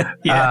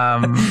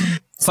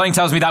 something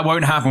tells me that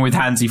won't happen with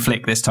Hansi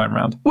Flick this time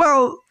round.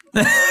 Well,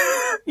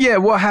 yeah,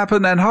 what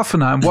happened at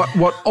Hoffenheim?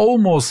 What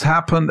almost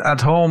happened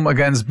at home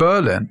against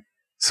Berlin?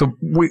 So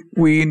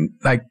we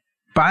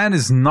Bayern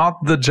is not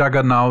the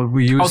juggernaut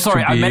we used to be. Oh,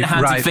 sorry, I meant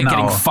Hansi Flick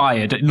getting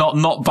fired,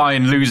 not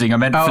Bayern losing. I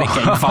meant Flick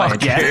getting fired.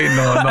 Okay,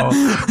 yeah, no,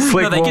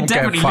 Flick won't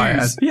get fired.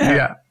 Lose.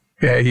 Yeah,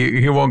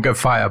 he won't get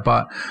fired.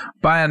 But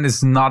Bayern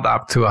is not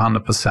up to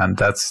 100%.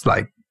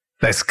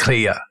 That's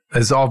clear.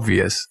 It's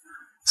obvious.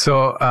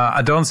 So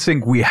I don't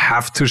think we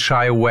have to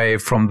shy away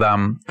from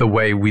them the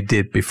way we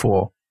did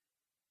before.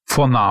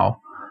 For now,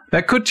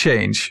 that could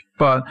change,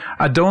 but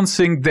I don't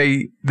think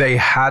they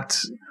had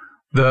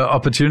the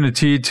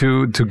opportunity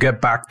to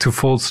get back to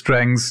full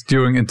strength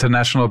during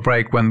international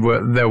break when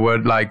there were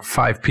like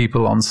 5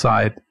 people on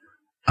site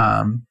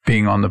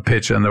being on the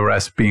pitch and the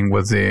rest being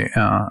with the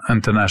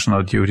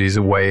international duties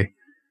away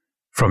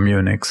from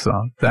Munich.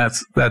 So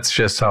that's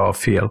just how I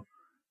feel.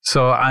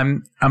 So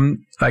I'm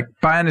like,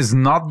 Bayern is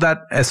not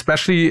that,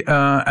 especially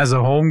as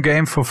a home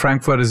game for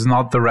Frankfurt, is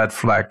not the red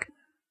flag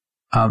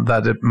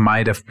that it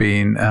might have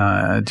been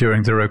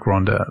during the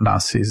Rückrunde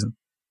last season.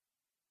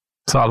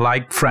 So I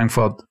like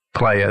Frankfurt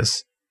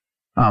players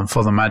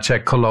for the match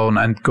at Cologne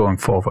and going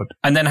forward.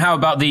 And then how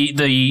about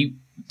the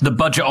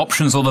budget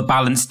options or the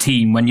balanced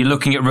team? When you're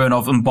looking at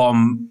Ruinov and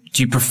Bomb,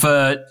 do you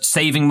prefer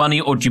saving money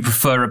or do you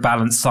prefer a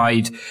balanced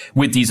side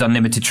with these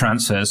unlimited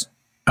transfers?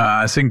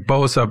 I think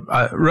both are,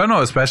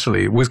 Renault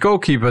especially, with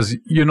goalkeepers,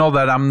 you know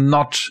that I'm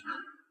not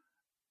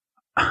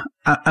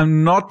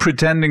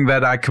pretending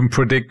that I can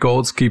predict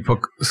goalkeeper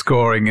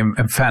scoring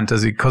in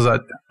fantasy, because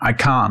I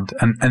can't,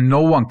 and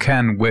no one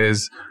can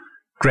with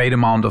great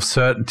amount of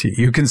certainty.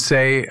 You can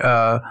say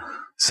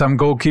some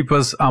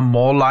goalkeepers are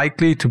more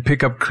likely to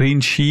pick up clean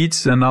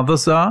sheets than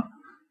others are,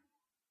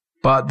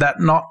 but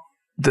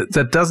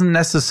that doesn't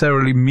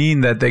necessarily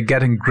mean that they're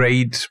getting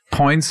great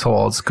points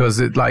hauls, because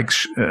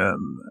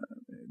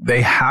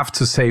they have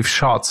to save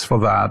shots for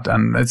that,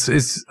 and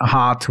it's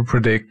hard to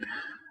predict.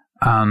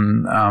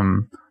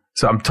 And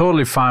So I'm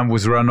totally fine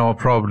with Renault.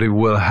 Probably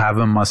will have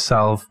him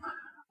myself.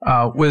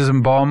 With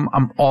Mbom,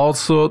 I'm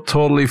also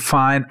totally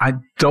fine. I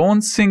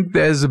don't think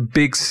there's a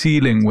big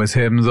ceiling with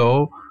him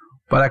though,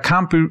 but I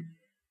can't be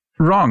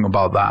wrong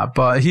about that.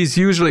 But he's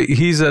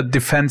a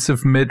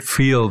defensive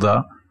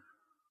midfielder,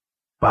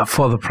 but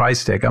for the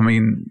price tag, I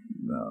mean,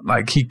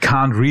 like he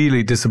can't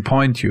really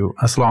disappoint you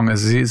as long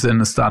as he's in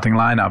the starting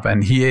lineup,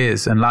 and he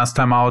is. And last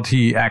time out,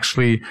 he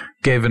actually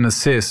gave an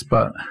assist,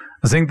 but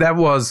I think that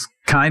was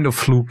kind of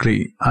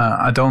flukely.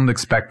 I don't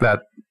expect that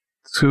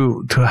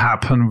to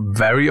happen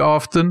very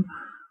often,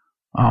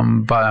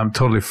 but I'm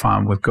totally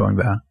fine with going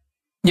there.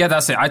 Yeah,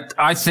 that's it.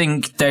 I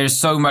think there's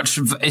so much,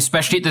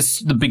 especially at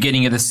the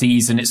beginning of the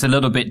season, it's a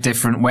little bit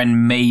different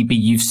when maybe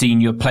you've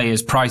seen your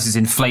players' prices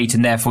inflate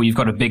and therefore you've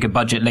got a bigger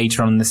budget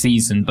later on in the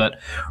season. But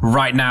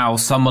right now,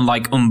 someone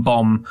like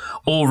Mbom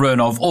or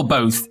Renov or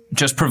both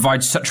just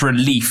provides such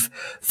relief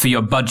for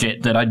your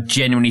budget that I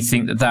genuinely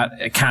think that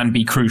can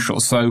be crucial.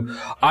 So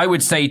I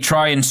would say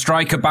try and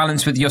strike a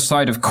balance with your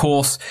side, of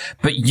course,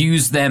 but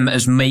use them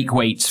as make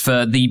weights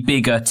for the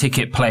bigger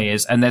ticket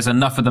players. And there's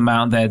enough of them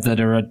out there that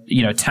are,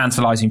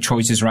 tantalizing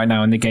choices right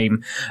now in the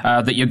game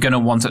that you're going to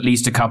want at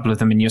least a couple of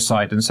them in your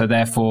side. And so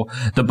therefore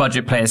the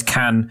budget players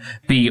can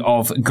be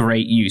of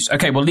great use.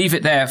 Okay, we'll leave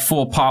it there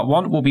for part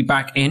 1. We'll be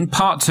back in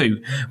part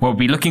 2 where we'll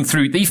be looking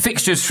through the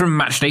fixtures from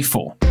matchday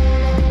 4.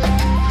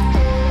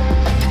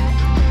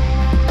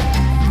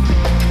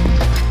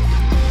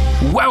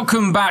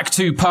 Welcome back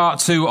to part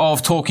 2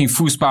 of Talking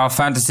Fußball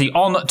Fantasy.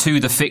 On to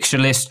the fixture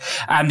list.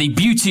 And the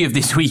beauty of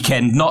this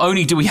weekend, not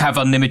only do we have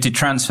unlimited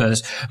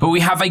transfers, but we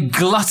have a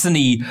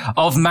gluttony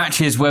of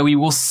matches where we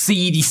will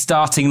see the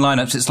starting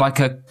lineups. It's like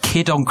a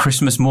kid on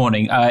Christmas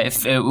morning.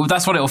 That's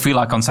what it'll feel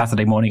like on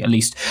Saturday morning, at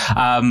least.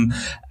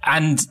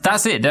 And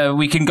that's it.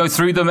 We can go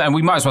through them, and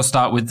we might as well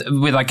start with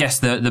I guess,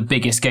 the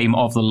biggest game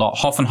of the lot.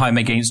 Hoffenheim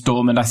against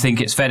Dortmund. I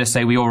think it's fair to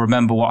say we all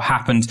remember what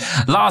happened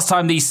last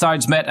time these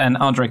sides met, and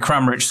Andrej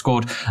Kramaric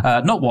scored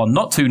not 1,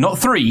 not 2, not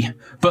 3,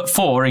 but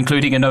 4,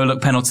 including a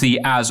no-look penalty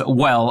as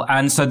well.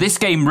 And so this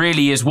game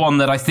really is one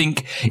that I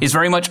think is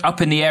very much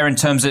up in the air in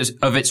terms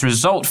of its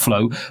result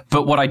flow.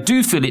 But what I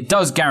do feel it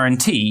does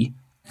guarantee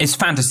is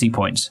fantasy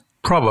points.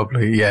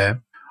 Probably, yeah.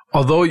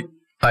 Although,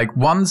 like,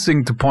 one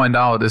thing to point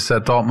out is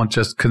that Dortmund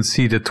just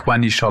conceded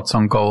 20 shots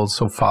on goal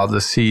so far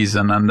this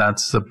season, and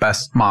that's the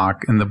best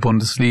mark in the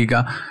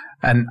Bundesliga.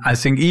 And I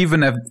think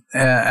even if,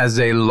 as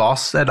they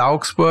lost at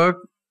Augsburg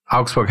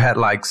had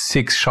like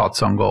 6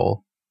 shots on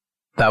goal.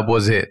 That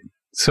was it.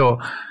 So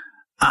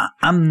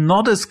I'm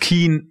not as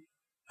keen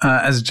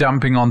as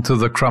jumping onto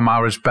the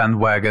Kramaric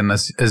bandwagon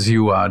as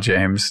you are,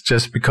 James,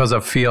 just because I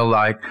feel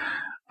like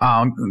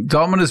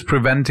Dortmund is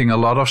preventing a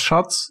lot of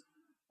shots.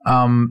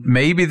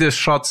 Maybe the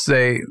shots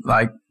they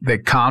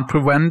can't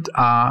prevent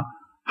are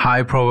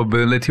high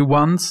probability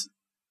ones.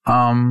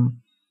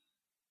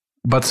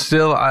 But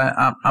still,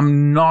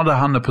 I'm not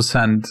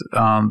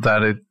 100%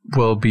 that it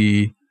will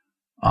be,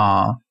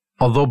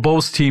 although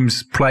both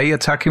teams play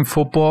attacking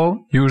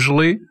football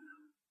usually,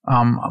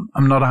 I'm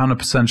not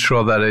 100%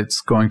 sure that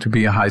it's going to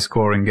be a high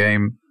scoring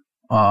game,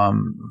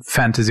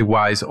 fantasy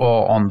wise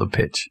or on the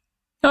pitch.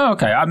 Oh,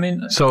 okay. I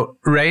mean, so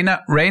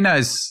Reina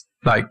is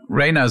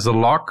a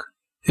lock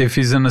if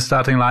he's in the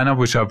starting lineup,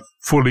 which I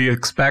fully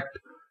expect.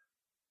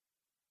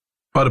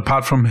 But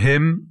apart from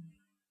him,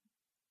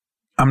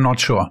 I'm not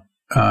sure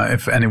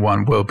if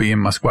anyone will be in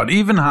my squad,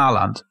 even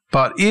Haaland.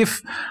 But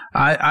if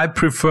I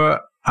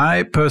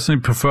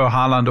personally prefer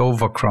Haaland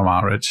over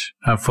Kramaric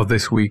for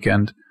this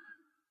weekend.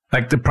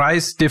 Like, the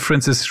price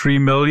difference is 3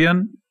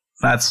 million.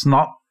 It's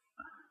not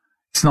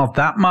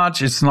that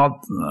much. It's not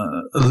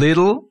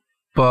little,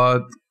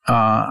 but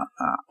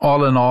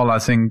all in all, I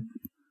think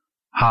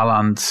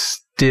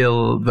Haaland's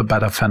still the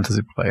better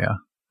fantasy player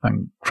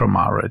than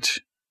Kramaric.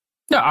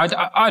 Yeah,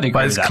 I'd agree.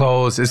 But it's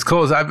close. It's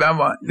close.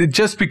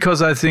 Just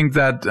because I think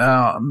that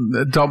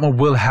Dortmund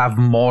will have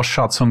more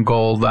shots on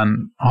goal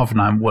than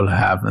Hoffenheim will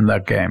have in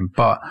that game.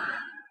 But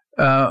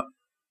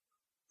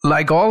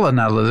like all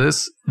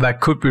analysis, that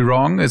could be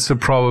wrong. It's a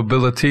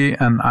probability,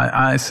 and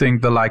I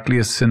think the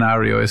likeliest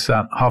scenario is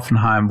that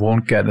Hoffenheim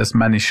won't get as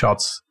many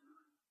shots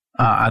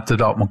at the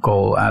Dortmund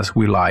goal as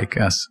we like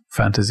as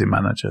fantasy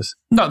managers.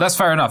 No, that's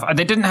fair enough.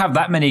 They didn't have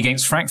that many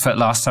against Frankfurt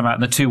last time out in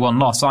the 2-1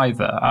 loss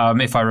either,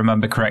 if I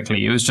remember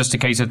correctly. It was just a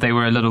case of they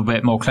were a little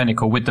bit more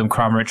clinical with them.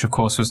 Kramaric, of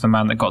course, was the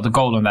man that got the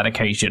goal on that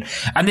occasion.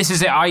 And this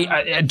is it.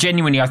 I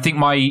genuinely, I think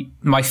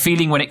my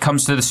feeling when it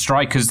comes to the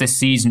strikers this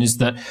season is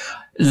that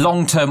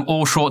long-term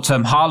or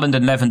short-term, Haaland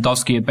and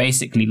Lewandowski are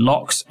basically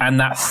locks, and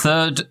that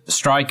third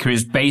striker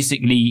is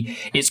basically,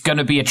 it's going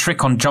to be a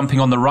trick on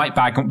jumping on the right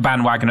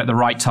bandwagon at the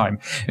right time.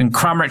 And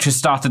Kramaric has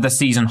started the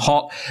season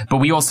hot, but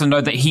we also know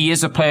that he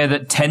is a player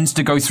that tends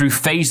to go through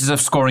phases of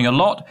scoring a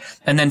lot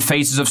and then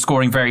phases of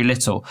scoring very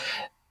little.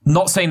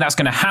 Not saying that's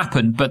going to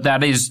happen, but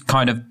that is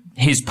kind of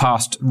his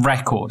past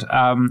record.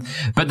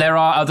 But there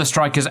are other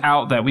strikers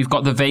out there. We've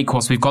got the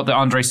Weghorst, we've got the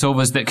Andre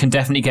Silvas that can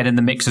definitely get in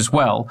the mix as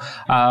well.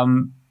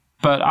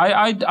 But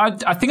I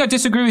think I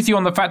disagree with you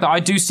on the fact that I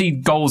do see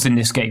goals in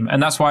this game.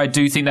 And that's why I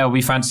do think there will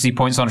be fantasy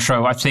points on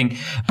show. I think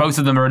both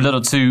of them are a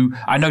little too...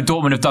 I know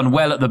Dortmund have done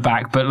well at the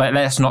back, but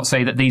let's not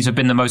say that these have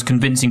been the most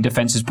convincing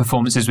defensive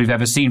performances we've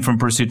ever seen from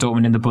Borussia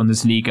Dortmund in the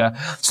Bundesliga.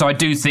 So I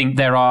do think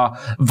there are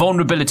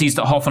vulnerabilities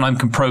that Hoffenheim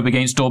can probe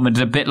against Dortmund,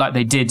 a bit like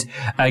they did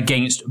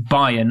against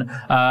Bayern.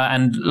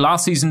 And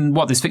last season,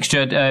 this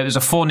fixture, it was a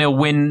 4-0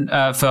 win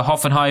for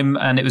Hoffenheim,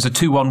 and it was a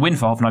 2-1 win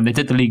for Hoffenheim. They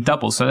did the league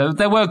double, so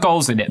there were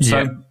goals in it.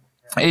 So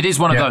it is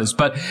one of those.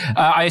 But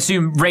I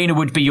assume Reina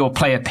would be your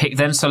player pick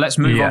then. So let's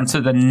move on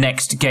to the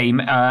next game,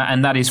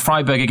 and that is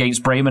Freiburg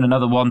against Bremen,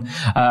 another one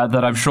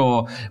that I'm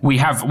sure we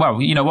have.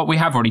 Well, you know what, we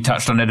have already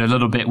touched on it a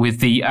little bit with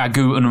the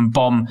Agu and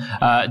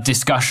Mbom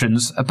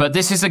discussions. But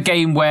this is a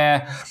game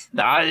where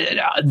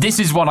this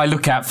is one I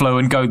look at, Flo,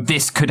 and go,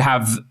 this could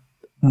have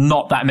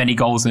not that many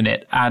goals in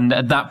it. And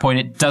at that point,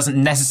 it doesn't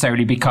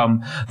necessarily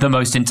become the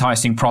most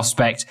enticing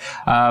prospect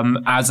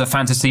as a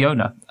fantasy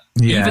owner.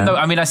 Yeah. Even though,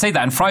 I mean, I say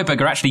that, and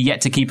Freiburg are actually yet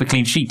to keep a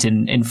clean sheet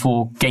in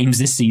 4 games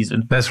this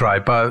season. That's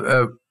right.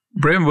 But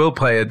Bremen will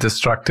play a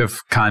destructive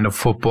kind of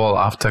football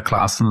after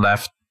Klaassen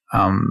left.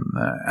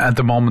 At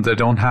the moment, they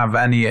don't have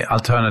any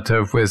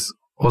alternative with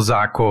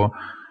Osako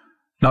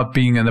not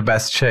being in the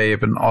best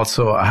shape and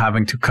also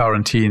having to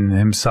quarantine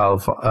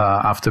himself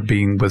after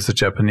being with the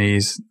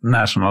Japanese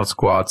national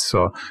squad.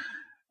 So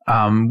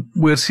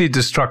we'll see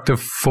destructive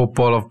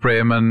football of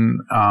Bremen.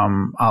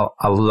 I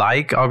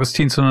like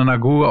Augustinsson and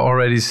Agu. I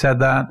already said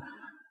that.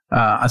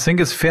 I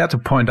think it's fair to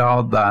point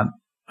out that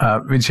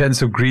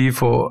Vincenzo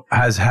Grifo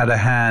has had a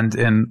hand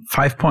in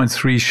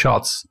 5.3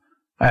 shots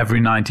every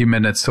 90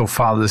 minutes so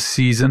far this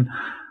season.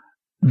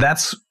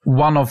 That's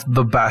one of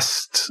the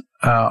best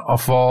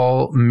of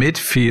all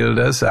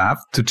midfielders. I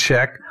have to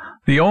check.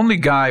 The only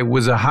guy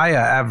with a higher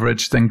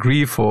average than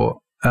Grifo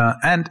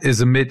and is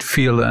a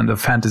midfielder in the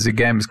fantasy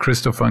game is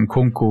Christopher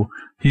Nkunku.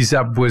 He's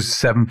up with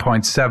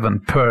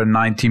 7.7 per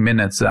 90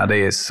 minutes, that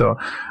is. So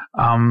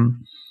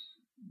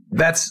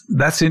that's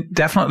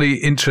definitely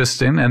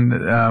interesting. And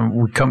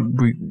we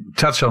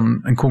touch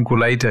on Nkunku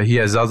later. He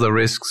has other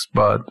risks,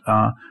 but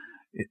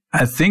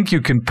I think you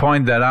can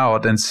point that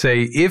out and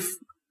say if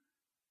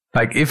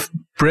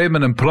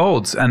Bremen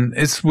implodes, and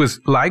it's with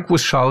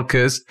Schalke,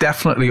 it's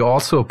definitely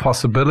also a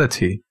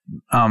possibility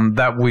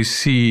that we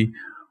see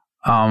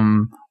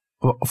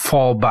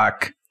fall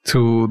back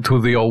to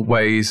the old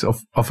ways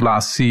of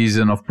last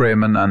season of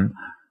Bremen,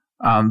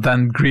 and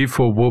then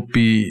Grifo would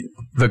be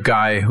the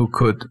guy who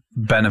could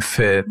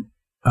benefit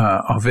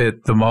of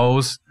it the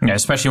most. Yeah,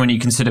 especially when you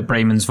consider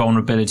Bremen's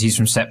vulnerabilities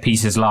from set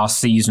pieces last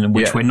season,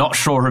 which we're not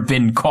sure have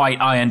been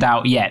quite ironed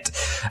out yet.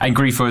 And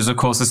Grifo is, of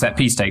course, a set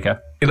piece taker.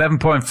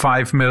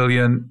 11.5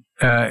 million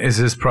is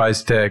his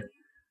price tag.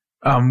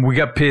 We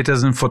got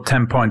Petersen for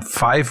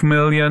 10.5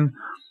 million.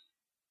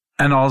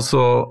 And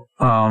also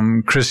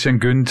Christian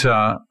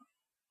Günther,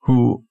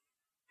 who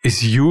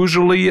is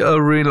usually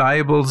a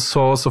reliable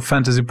source of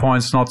fantasy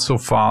points, not so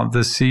far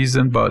this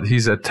season, but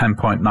he's at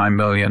 10.9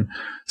 million.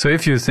 So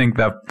if you think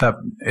that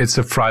it's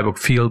a Freiburg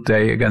field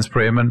day against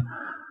Bremen,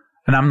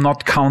 and I'm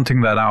not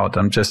counting that out,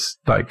 I'm just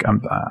like,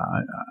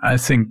 I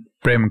think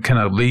Bremen can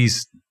at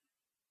least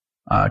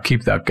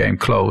keep that game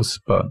close,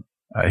 but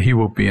he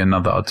will be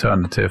another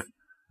alternative.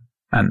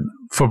 And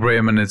for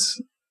Bremen,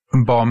 it's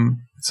Mbom,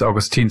 it's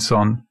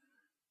Augustinsson,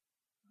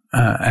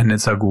 and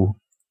it's Agu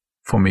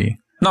for me.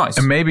 Nice.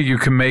 And maybe you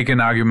can make an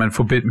argument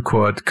for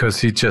Bittencourt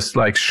because he just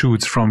like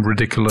shoots from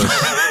ridiculous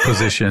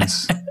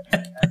positions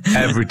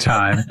every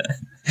time.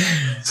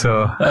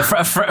 So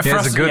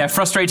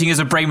frustrating as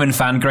a Bremen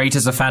fan, great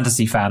as a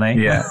fantasy fan, eh?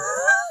 Yeah.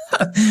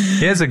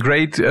 He has a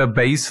great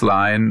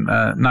baseline,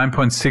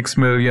 9.6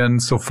 million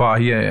so far.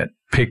 He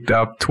picked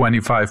up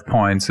 25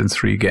 points in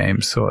 3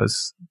 games, so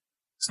it's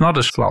not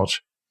a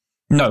slouch.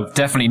 No,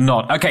 definitely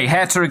not. Okay,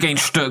 Hertha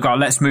against Stuttgart.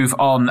 Let's move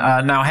on.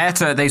 Now,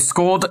 Hertha, they've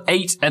scored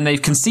 8 and they've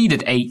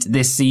conceded 8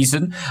 this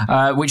season,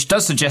 which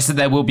does suggest that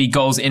there will be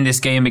goals in this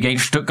game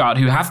against Stuttgart,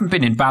 who haven't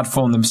been in bad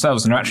form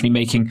themselves and are actually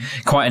making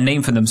quite a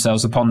name for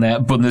themselves upon their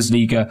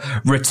Bundesliga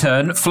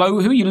return.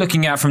 Flo, who are you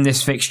looking at from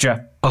this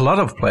fixture? A lot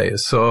of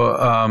players. So,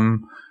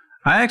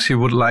 I actually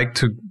would like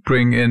to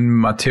bring in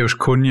Mateusz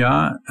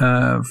Cunha,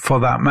 for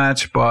that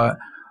match, but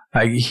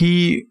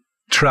he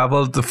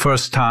traveled the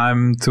first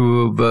time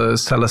to the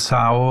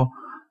Seleção,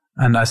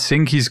 and I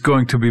think he's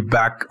going to be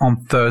back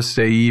on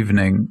Thursday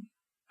evening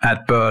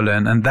at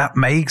Berlin, and that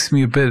makes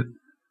me a bit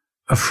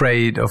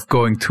afraid of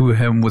going to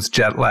him with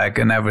jet lag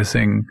and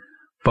everything.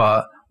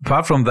 But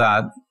apart from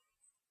that,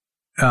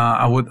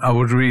 I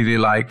would really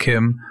like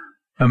him.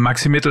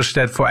 Maxi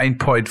Mittelstädt for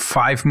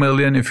 8.5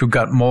 million. If you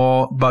got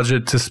more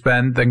budget to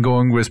spend than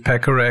going with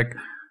Pekarek,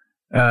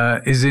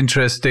 is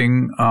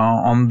interesting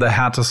on the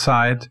Hertha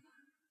side.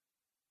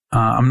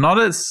 I'm not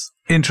as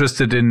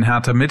interested in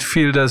Hertha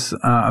midfielders.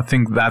 I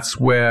think that's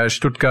where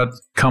Stuttgart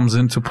comes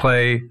into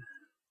play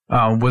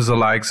with the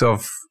likes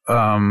of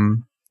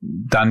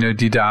Daniel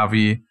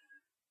Didavi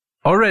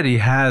already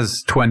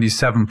has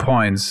 27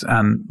 points,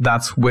 and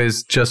that's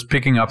with just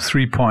picking up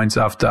 3 points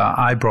after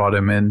I brought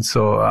him in.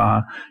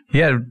 So he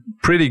had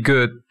pretty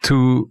good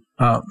 2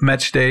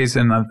 match days,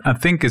 and I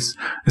think it's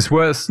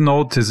worth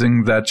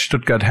noticing that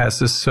Stuttgart has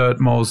the 3rd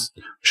most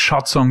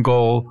shots on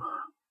goal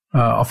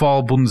of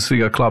all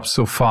Bundesliga clubs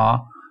so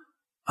far,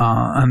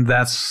 and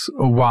that's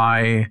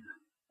why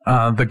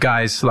the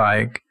guys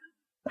like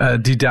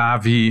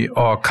Didavi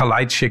or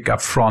Kalajdzic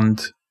up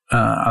front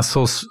are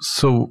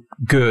so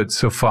good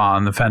so far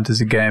in the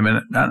fantasy game,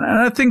 and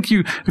I think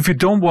if you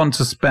don't want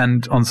to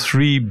spend on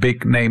 3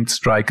 big named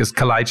strikers,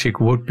 Kalajdzic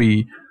would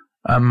be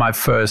my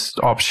first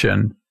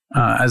option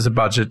as a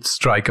budget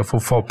striker for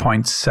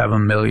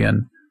 4.7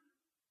 million.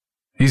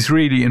 He's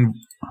really in.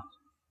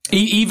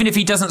 Even if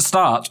he doesn't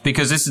start,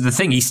 because this is the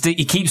thing, he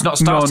keeps not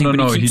starting,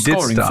 but he keeps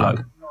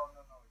scoring.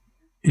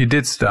 He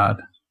did start.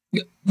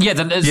 Yeah,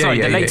 the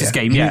latest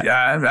game.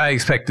 I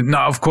expected. No,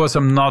 of course,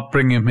 I'm not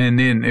bringing him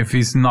in if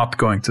he's not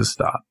going to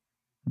start.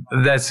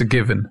 That's a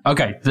given.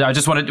 Okay, I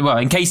just wanted. Well,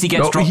 in case he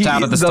gets dropped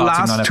out of the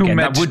starting lineup again,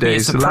 that would be a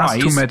surprise.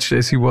 The last 2 match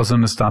days, he was in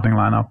the starting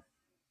lineup.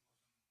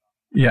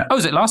 Yeah. Oh,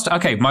 is it last?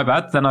 Okay, my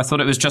bad. Then I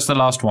thought it was just the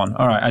last one.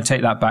 All right, I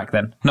take that back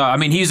then. No, I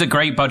mean, he's a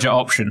great budget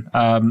option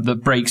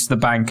that breaks the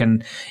bank.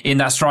 And in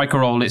that striker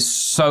role, it's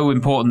so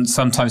important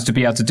sometimes to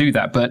be able to do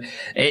that. But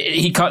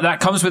that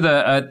comes with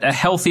a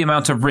healthy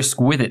amount of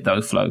risk with it,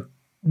 though, Flo.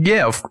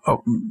 Yeah,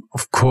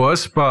 of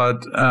course.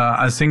 But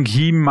I think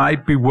he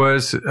might be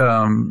worth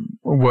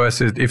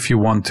it if you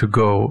want to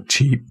go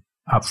cheap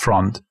up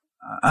front.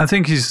 I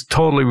think he's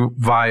totally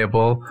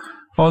viable.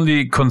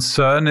 Only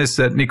concern is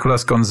that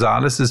Nicolas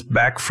Gonzalez is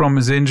back from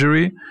his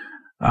injury.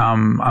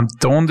 I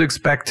don't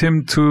expect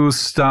him to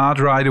start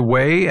right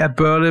away at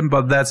Berlin,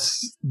 but that's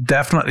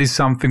definitely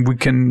something we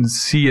can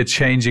see a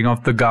changing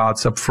of the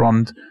guards up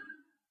front.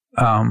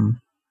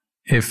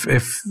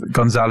 If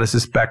Gonzalez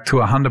is back to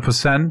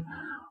 100%,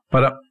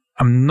 but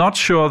I'm not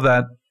sure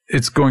that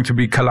it's going to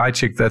be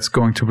Kalajdzic that's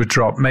going to be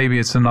dropped. Maybe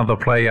it's another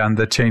player and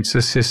they change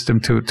the system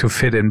to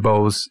fit in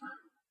both.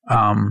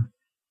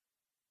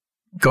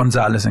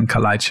 Gonzalez and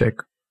Kalajdzic.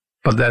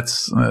 But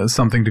that's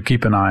something to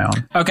keep an eye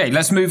on. Okay,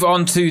 let's move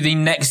on to the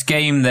next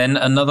game then.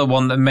 Another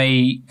one that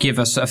may give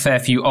us a fair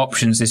few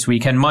options this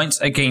weekend.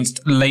 Mainz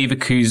against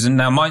Leverkusen.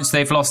 Now, Mainz,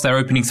 they've lost their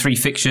opening 3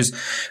 fixtures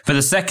for the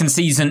 2nd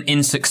season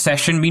in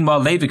succession.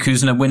 Meanwhile,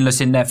 Leverkusen are winless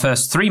in their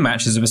first 3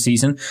 matches of a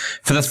season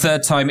for the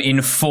 3rd time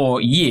in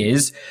 4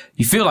 years.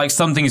 You feel like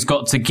something's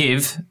got to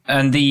give,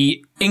 and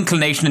the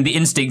inclination and the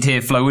instinct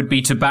here, Flo, would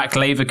be to back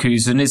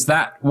Leverkusen. Is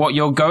that what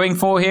you're going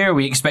for here? Are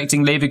we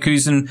expecting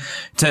Leverkusen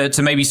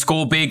to maybe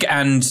score big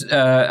and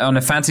on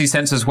a fantasy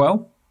sense as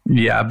well?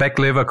 Yeah, back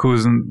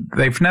Leverkusen.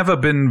 They've never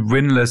been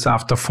winless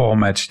after 4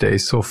 match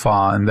days so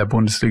far in their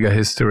Bundesliga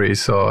history.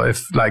 So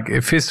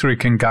if history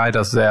can guide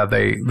us there,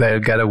 they'll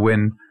get a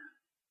win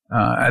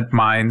at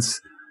Mainz.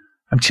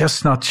 I'm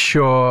just not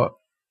sure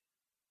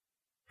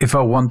if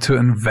I want to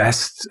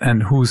invest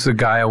and who's the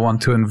guy I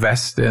want to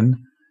invest in.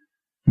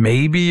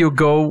 Maybe you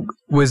go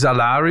with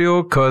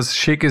Alario because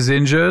Schick is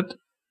injured,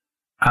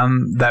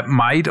 and that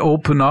might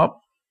open up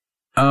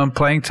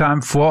playing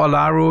time for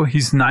Alario.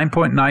 He's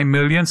 9.9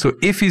 million. So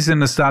if he's in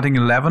the starting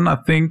 11, I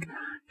think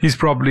he's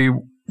probably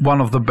one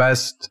of the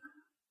best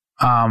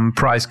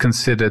price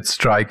considered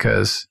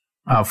strikers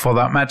for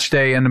that match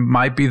day. And it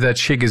might be that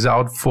Schick is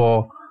out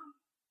for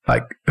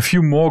like a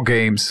few more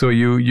games. So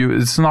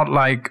it's not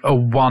like a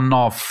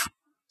one-off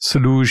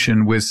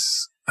solution with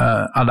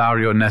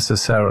Alario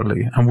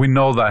necessarily, and we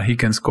know that he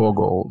can score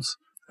goals.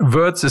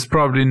 Wirtz is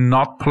probably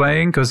not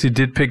playing because he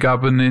did pick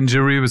up an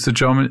injury with the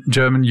German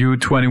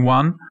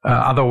U21.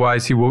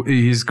 Otherwise,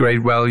 he's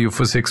great value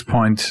for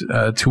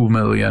 6.2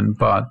 million.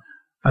 But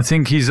I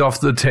think he's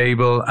off the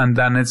table, and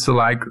then it's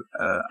like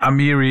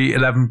Amiri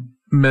 11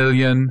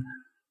 million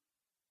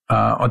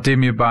or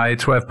Demirbay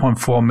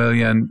 12.4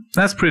 million.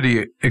 That's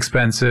pretty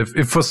expensive.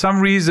 If for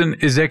some reason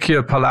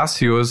Ezequiel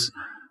Palacios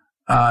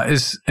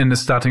is in the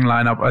starting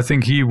lineup, I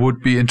think he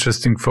would be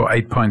interesting for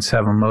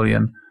 8.7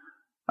 million.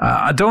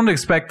 I don't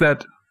expect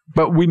that,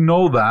 but we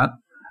know that.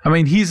 I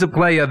mean, he's a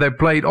player that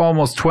played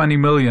almost 20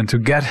 million to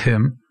get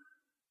him,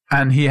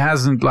 and he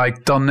hasn't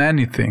done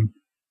anything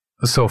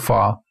so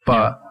far.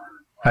 But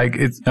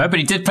no, but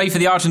he did play for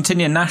the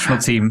Argentinian national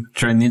team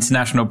during the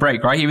international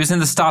break, right? He was in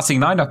the starting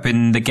lineup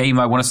in the game,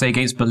 I want to say,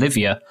 against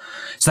Bolivia.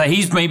 So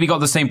he's maybe got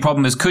the same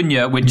problem as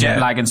Cunha with jet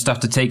lag and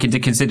stuff to take into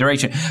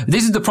consideration.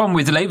 This is the problem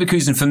with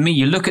Leverkusen for me.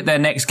 You look at their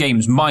next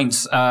games: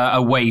 Mainz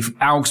away,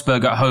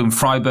 Augsburg at home,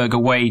 Freiburg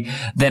away,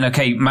 then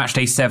match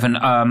day 7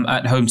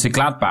 at home to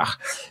Gladbach.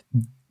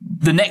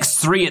 The next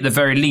 3 at the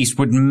very least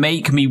would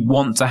make me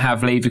want to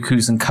have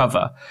Leverkusen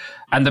cover.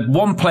 And the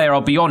one player,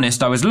 I'll be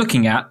honest, I was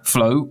looking at,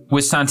 Flo,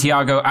 was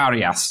Santiago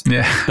Arias.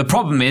 Yeah. The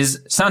problem is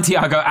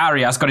Santiago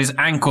Arias got his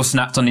ankle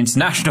snapped on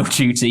international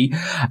duty,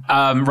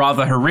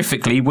 rather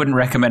horrifically. Wouldn't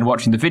recommend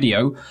watching the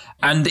video.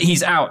 And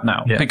he's out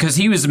now because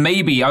he was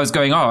maybe, I was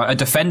going, a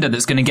defender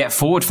that's going to get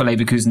forward for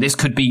Leverkusen. This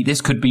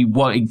could be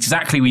what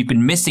exactly we've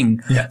been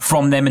missing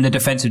from them in the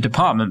defensive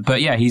department.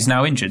 But yeah, he's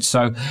now injured.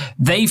 So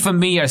they, for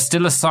me, are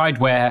still a side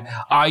where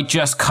I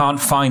just can't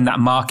find that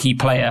marquee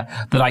player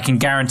that I can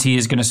guarantee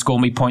is going to score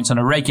me points on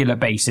a regular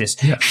basis.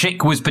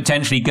 Schick was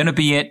potentially going to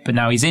be it, but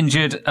now he's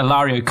injured.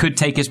 Ilario could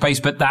take his place,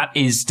 but that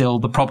is still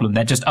the problem.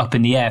 They're just up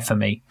in the air for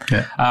me.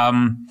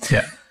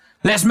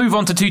 Let's move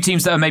on to two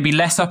teams that are maybe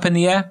less up in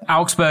the air.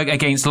 Augsburg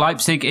against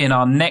Leipzig in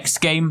our next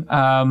game.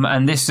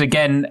 And this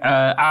again,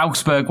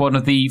 Augsburg, one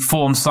of the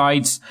form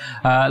sides.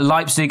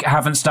 Leipzig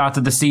haven't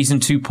started the season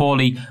too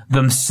poorly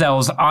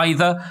themselves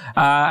either.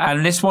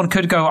 And this one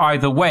could go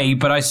either way,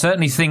 but I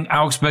certainly think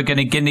Augsburg are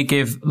going to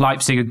give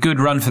Leipzig a good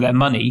run for their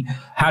money.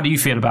 How do you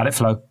feel about it,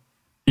 Flo?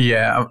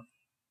 Yeah,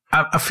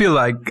 I feel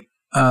like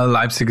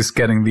Leipzig is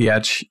getting the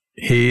edge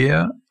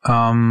here.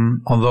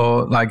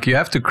 Although, you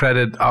have to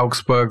credit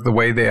Augsburg the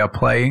way they are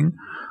playing.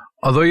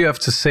 Although you have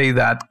to say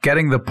that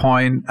getting the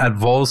point at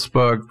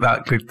Wolfsburg,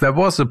 there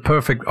was a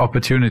perfect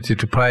opportunity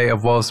to play at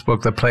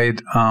Wolfsburg. They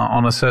played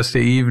on a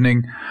Thursday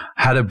evening,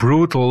 had a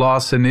brutal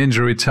loss in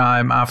injury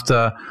time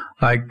after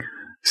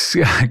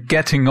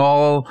getting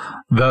all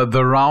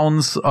the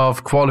rounds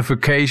of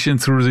qualification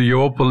through the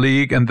Europa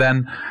League, and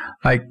then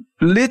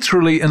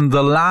literally in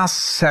the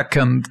last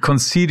second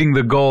conceding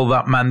the goal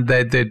that meant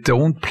that they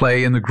don't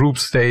play in the group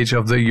stage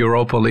of the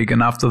Europa League.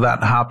 And after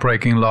that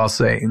heartbreaking loss,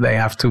 they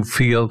have to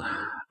field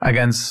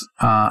against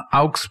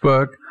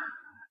Augsburg.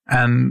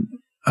 And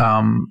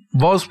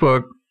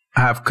Wolfsburg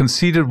have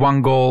conceded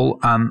one goal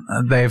and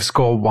they have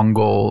scored one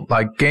goal.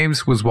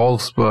 Games with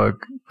Wolfsburg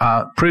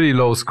are pretty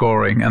low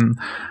scoring. And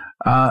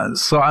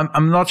so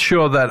I'm not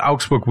sure that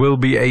Augsburg will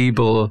be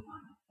able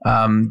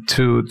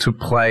to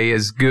play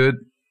as good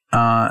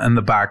in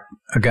the back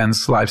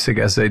against Leipzig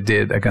as they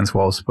did against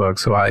Wolfsburg.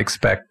 So I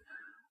expect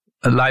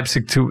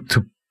Leipzig to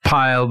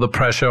pile the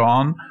pressure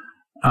on.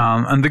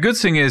 And the good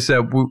thing is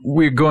that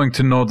we're going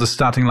to know the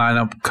starting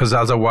lineup, because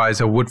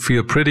otherwise I would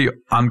feel pretty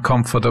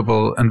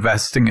uncomfortable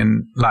investing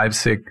in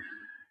Leipzig,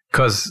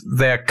 because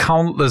there are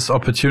countless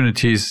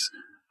opportunities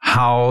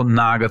how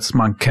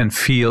Nagelsmann can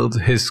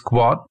field his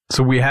squad.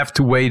 So we have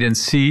to wait and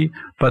see,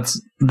 but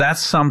that's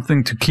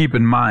something to keep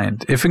in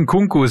mind. If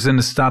Nkunku is in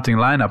the starting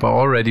lineup, I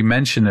already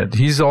mentioned it,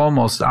 he's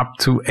almost up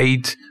to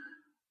 8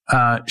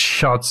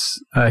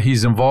 shots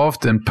he's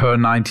involved in per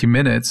 90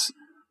 minutes.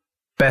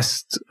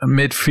 Best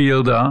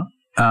midfielder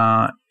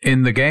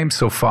in the game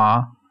so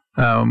far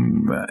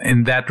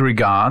in that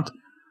regard.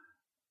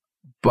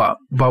 But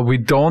we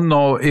don't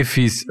know if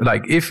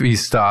if he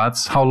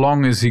starts, how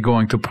long is he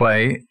going to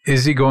play?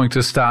 Is he going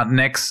to start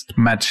next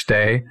match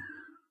day?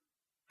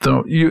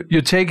 So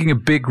you're taking a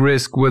big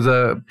risk with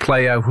a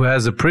player who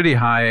has a pretty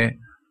high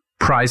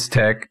price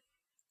tag,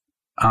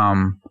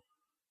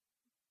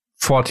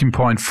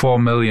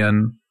 14.4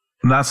 million.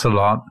 That's a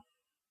lot.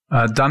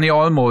 Dani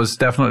Olmo is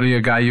definitely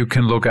a guy you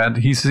can look at.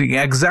 He's the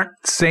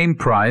exact same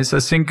price. I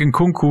think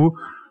Nkunku,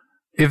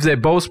 if they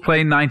both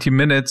play 90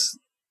 minutes,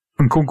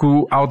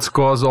 Nkunku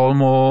outscores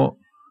Olmo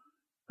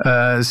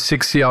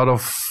 60 out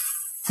of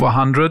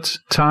 100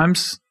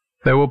 times.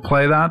 They will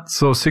play that.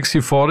 So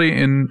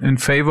 60-40 in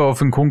favor of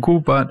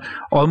Nkunku. But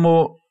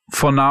Olmo,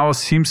 for now,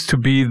 seems to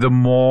be the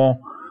more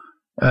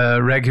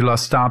regular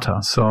starter.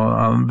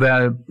 So there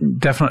are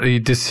definitely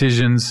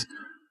decisions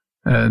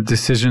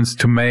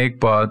to make,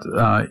 but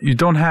you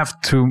don't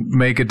have to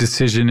make a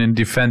decision in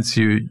defense.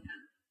 You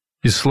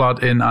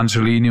slot in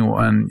Angelino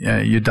and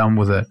you're done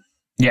with it.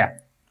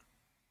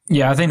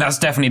 Yeah, I think that's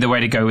definitely the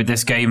way to go with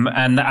this game.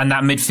 And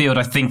that midfield,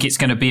 I think it's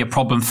going to be a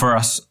problem for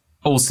us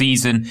all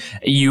season.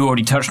 You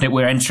already touched on it.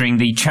 We're entering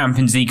the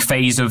Champions League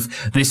phase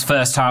of this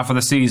first half of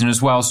the season as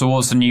well. So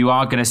also you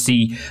are going to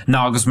see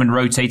Nagelsmann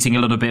rotating a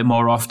little bit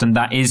more often.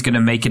 That is going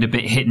to make it a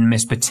bit hit and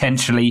miss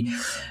potentially.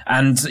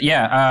 And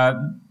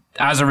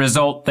as a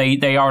result,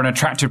 they are an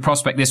attractive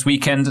prospect this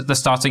weekend. The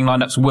starting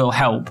lineups will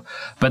help,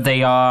 but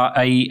they are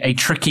a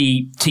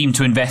tricky team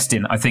to invest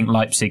in, I think,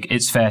 Leipzig,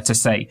 it's fair to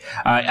say.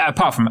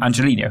 Apart from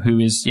Angelino, who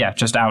is,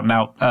 just out and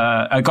out,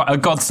 a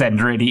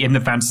godsend, really, in the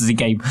fantasy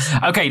game.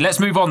 Okay, let's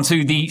move on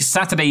to the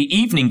Saturday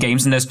evening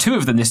games, and there's 2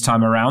 of them this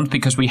time around,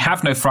 because we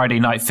have no Friday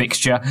night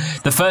fixture.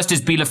 The first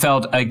is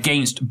Bielefeld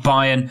against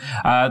Bayern,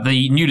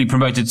 the newly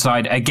promoted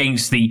side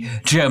against the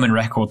German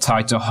record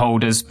title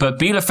holders. But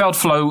Bielefeld,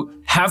 Flo,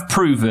 have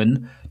proven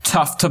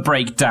tough to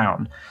break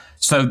down.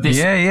 So this,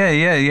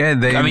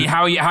 I mean,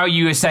 how are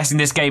you assessing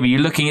this game? Are you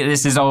looking at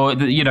this as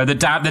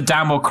the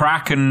dam will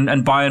crack and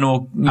Bayern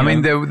will? I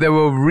mean, they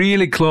were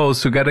really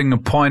close to getting a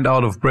point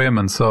out of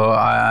Bremen, so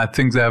I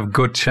think they have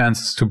good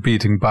chances to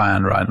beating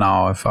Bayern right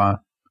now. If I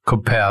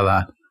compare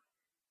that,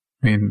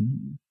 I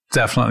mean,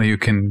 definitely you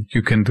can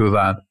do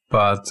that,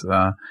 but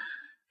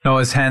no,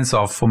 it's hands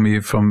off for me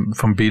from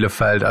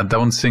Bielefeld. I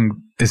don't think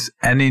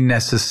any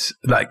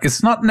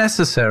it's not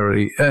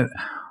necessary.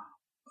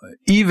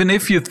 Even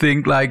if you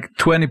think like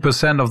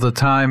 20% of the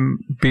time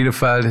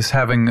Bielefeld is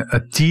having a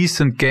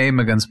decent game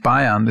against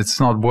Bayern, it's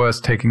not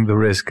worth taking the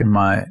risk in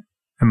my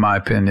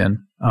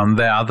opinion.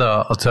 There are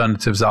other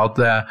alternatives out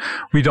there.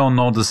 We don't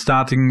know the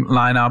starting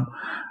lineup.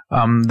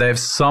 They have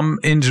some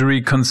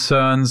injury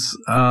concerns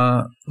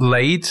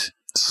late.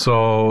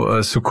 So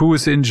Suku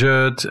is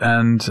injured,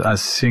 and I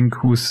think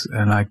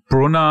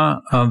Brunner,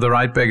 the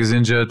right back, is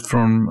injured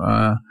from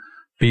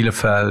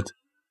Bielefeld.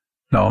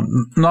 No,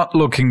 not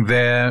looking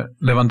there.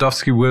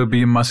 Lewandowski will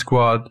be in my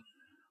squad,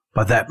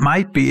 but that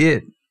might be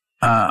it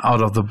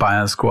out of the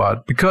Bayern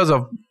squad because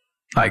of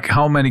like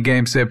how many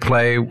games they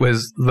play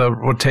with the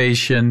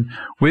rotation,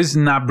 with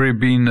Gnabry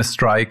being a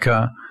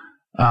striker.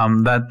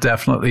 That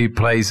definitely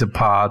plays a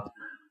part.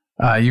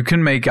 You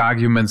can make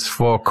arguments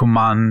for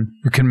Coman.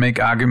 You can make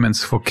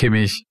arguments for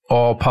Kimmich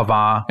or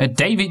Pavard. I was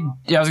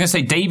going to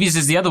say Davies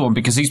is the other one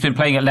because he's been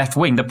playing at left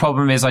wing. The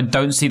problem is I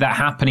don't see that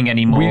happening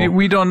anymore.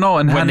 We don't know.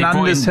 And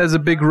Hernandez has a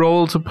big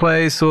role to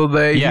play, so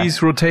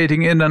he's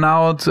rotating in and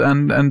out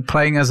and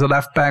playing as a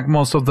left back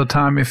most of the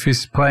time if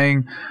he's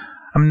playing.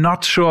 I'm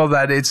not sure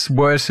that it's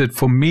worth it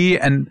for me.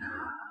 And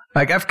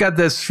like I've got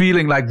this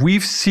feeling like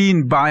we've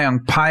seen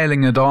Bayern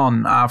piling it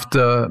on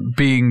after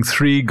being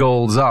 3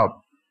 goals up.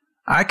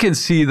 I can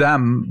see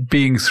them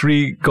being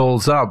 3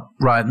 goals up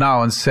right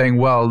now and saying,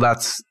 well,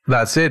 that's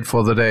it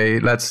for the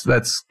day. Let's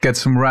get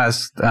some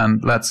rest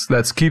and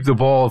let's keep the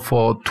ball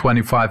for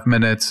 25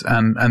 minutes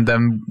and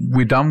then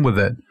we're done with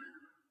it.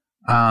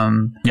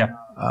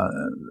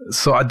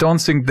 So I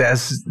don't think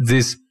there's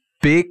this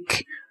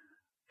big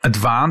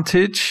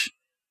advantage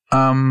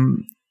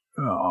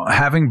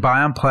having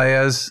Bayern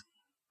players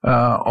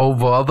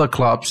over other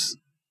clubs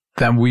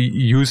than we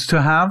used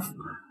to have.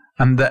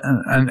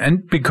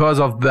 And because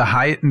of the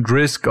heightened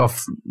risk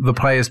of the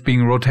players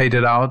being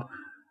rotated out,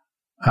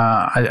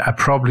 I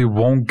probably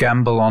won't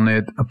gamble on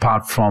it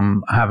apart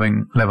from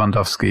having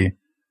Lewandowski.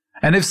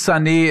 And if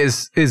Sané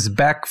is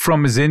back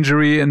from his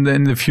injury in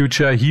the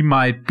future, he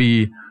might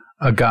be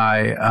a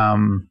guy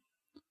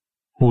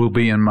who will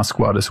be in my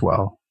squad as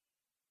well.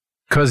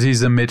 Because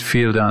he's a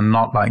midfielder and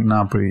not like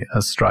Gnabry,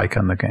 a striker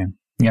in the game.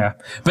 Yeah.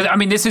 But I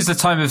mean, this is the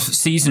time of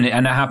season,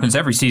 and it happens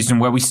every season,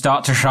 where we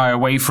start to shy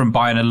away from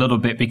Bayern a little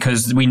bit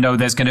because we know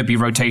there's going to be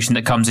rotation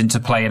that comes into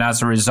play. And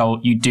as a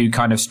result, you do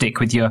kind of stick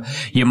with your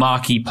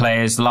marquee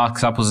players. The last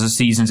couple of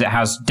seasons, it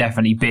has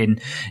definitely been,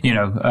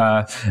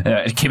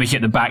 Kimmich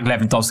at the back,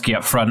 Lewandowski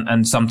up front,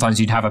 and sometimes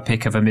you'd have a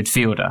pick of a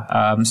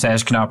midfielder.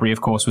 Serge Gnabry,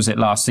 of course, was it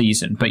last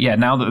season. But yeah,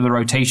 now that the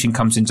rotation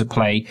comes into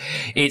play,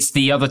 it's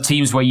the other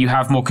teams where you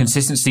have more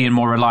consistency and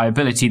more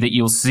reliability that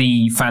you'll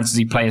see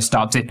fantasy players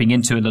start dipping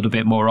into a little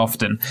bit more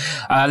often.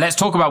 Let's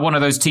talk about one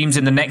of those teams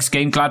in the next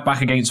game, Gladbach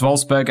against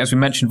Wolfsburg. As we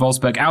mentioned,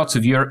 Wolfsburg out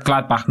of Europe,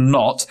 Gladbach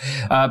not,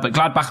 but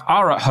Gladbach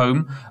are at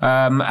home.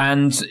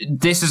 And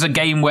this is a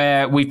game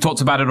where we've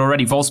talked about it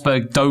already.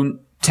 Wolfsburg don't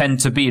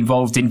tend to be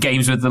involved in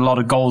games with a lot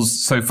of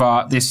goals so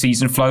far this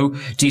season, Flo.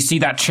 Do you see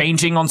that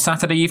changing on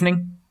Saturday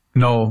evening?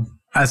 No.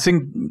 I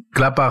think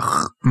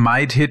Gladbach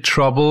might hit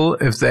trouble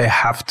if they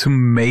have to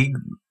make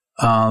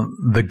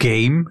the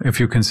game, if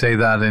you can say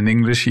that in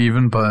English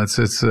even, but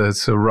it's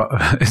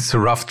a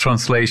rough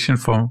translation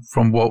from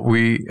what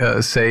we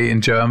say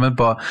in German.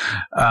 But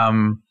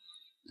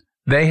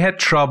they had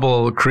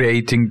trouble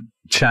creating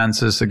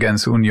chances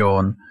against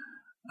Union,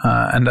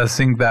 and I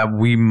think that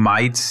we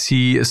might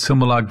see a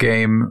similar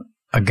game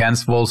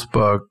against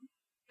Wolfsburg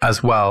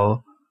as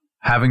well,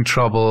 having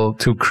trouble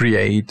to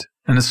create.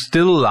 And it's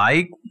still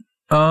like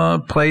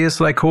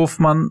players like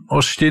Hofmann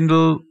or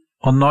Stindl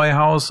or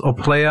Neuhaus or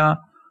Player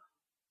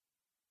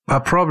are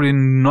probably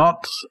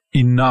not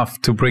enough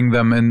to bring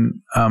them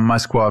in my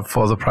squad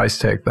for the price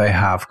tag they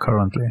have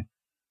currently.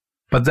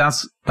 But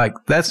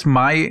that's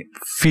my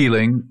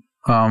feeling,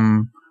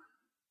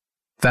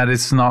 that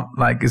it's not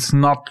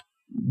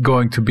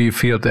going to be a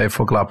field day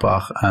for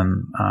Gladbach,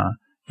 and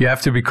you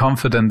have to be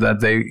confident that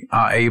they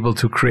are able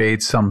to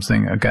create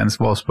something against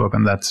Wolfsburg,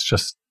 and that's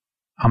just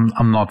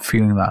I'm not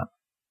feeling that.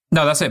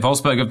 No, that's it.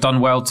 Wolfsburg have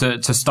done well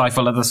to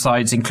stifle other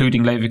sides,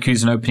 including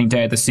Leverkusen opening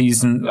day of the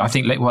season. I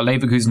think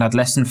Leverkusen had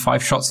less than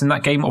 5 shots in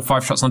that game, or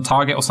 5 shots on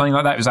target or something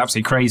like that. It was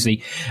absolutely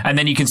crazy. And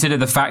then you consider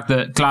the fact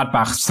that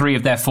Gladbach, 3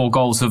 of their 4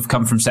 goals have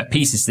come from set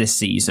pieces this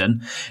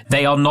season.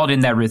 They are not in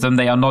their rhythm.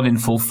 They are not in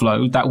full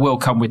flow. That will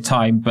come with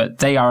time, but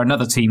they are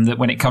another team that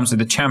when it comes to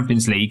the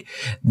Champions League,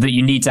 that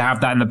you need to have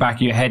that in the back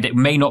of your head. It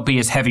may not be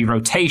as heavy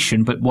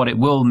rotation, but what it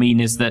will mean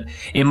is that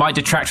it might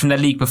detract from their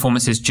league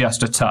performances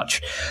just a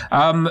touch.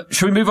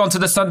 Should we move on to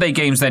the Sunday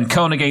games then?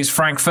 Köln against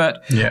Frankfurt.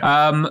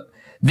 Yeah.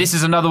 This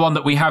is another one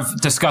that we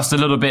have discussed a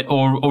little bit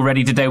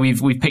already today.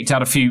 We've picked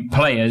out a few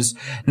players.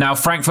 Now,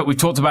 Frankfurt, we've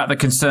talked about the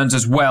concerns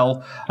as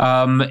well,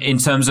 in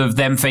terms of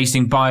them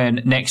facing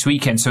Bayern next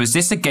weekend. So is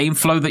this a game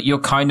flow that you're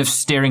kind of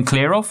steering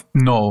clear of?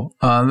 No,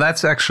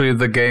 that's actually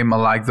the game I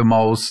like the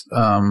most,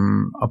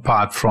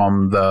 apart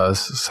from the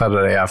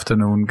Saturday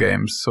afternoon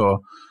games. So,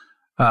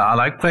 I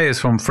like players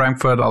from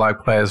Frankfurt. I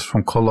like players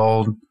from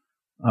Cologne.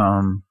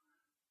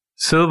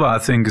 Silva, I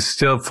think, is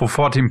still for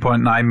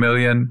 14.9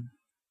 million.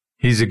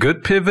 He's a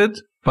good pivot,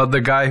 but the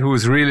guy who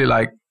is really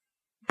like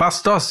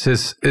Bastos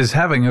is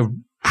having a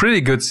pretty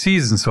good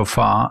season so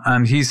far,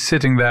 and he's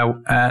sitting there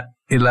at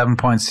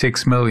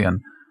 11.6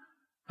 million.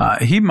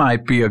 He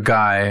might be a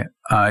guy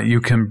you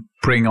can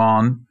bring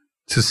on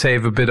to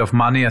save a bit of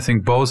money. I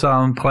think both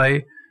are in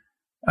play.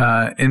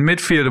 In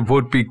midfield, it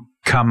would be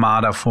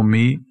Kamada for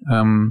me.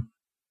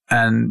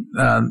 And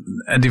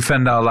a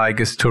defender I like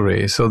is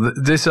Touré. So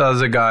these are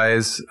the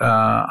guys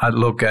I'd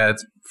look at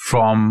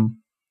from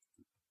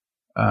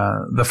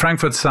the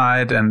Frankfurt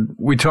side. And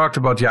we talked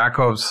about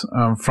Jakobs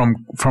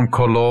from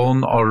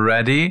Cologne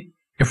already.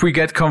 If we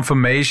get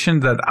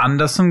confirmation that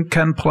Anderson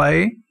can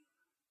play,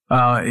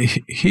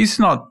 he's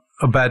not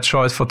a bad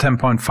choice for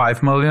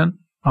 10.5 million.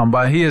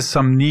 But he has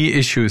some knee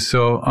issues,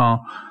 so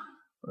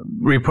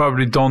we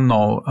probably don't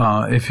know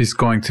if he's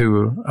going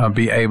to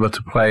be able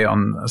to play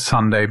on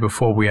Sunday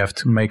before we have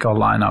to make our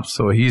lineup.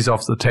 So he's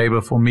off the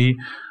table for me.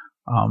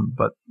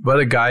 But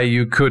a guy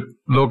you could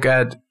look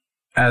at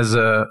as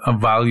a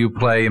value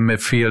play in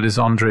midfield is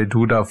Andre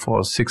Duda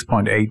for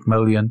 6.8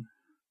 million.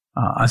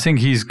 I think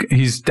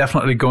he's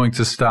definitely going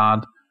to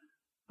start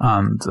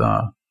and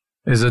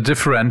is a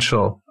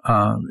differential.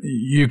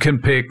 You can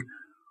pick.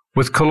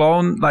 With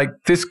Cologne, like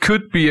this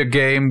could be a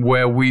game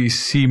where we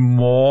see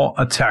more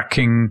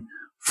attacking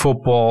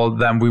football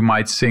than we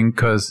might think,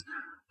 because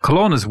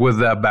Cologne is with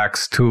their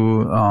backs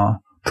to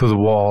the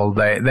wall.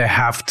 They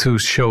have to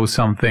show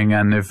something,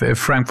 and if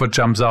Frankfurt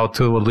jumps out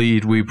to a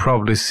lead, we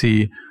probably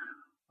see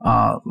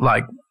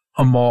like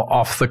a more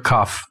off the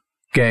cuff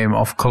game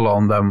of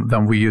Cologne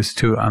than we used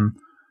to. And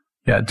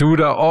yeah,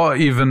 Duda or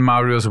even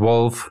Marius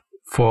Wolf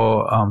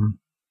for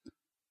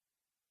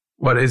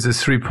what is it,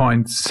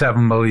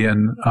 3.7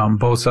 million.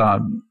 Both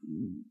are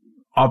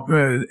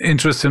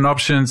interesting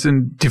options.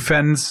 In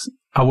defense,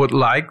 I would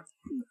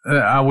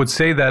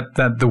say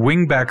that the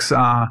wing backs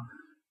are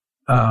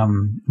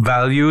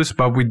values,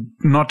 but we're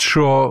not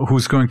sure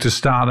who's going to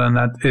start, and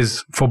that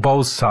is for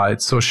both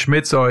sides. So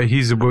Schmitz or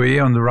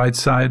Hisebue on the right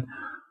side,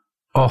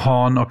 or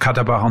Horn or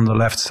Katterbach on the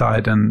left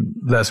side, and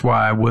that's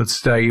why I will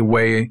stay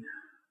away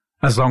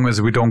as long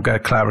as we don't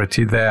get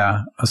clarity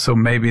there. So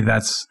maybe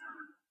that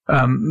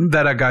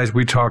are guys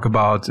we talk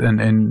about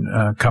in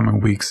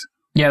coming weeks.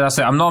 Yeah, that's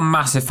it. I'm not a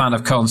massive fan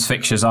of Köln's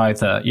fixtures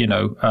either. You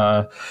know,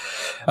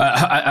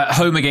 at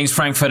home against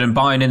Frankfurt and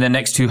Bayern in their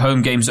next two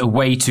home games,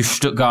 away to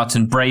Stuttgart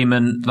and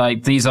Bremen.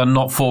 Like, these are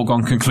not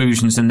foregone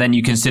conclusions. And then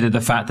you consider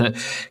the fact that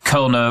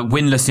Köln are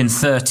winless in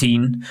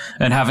 13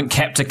 and haven't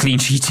kept a clean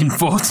sheet in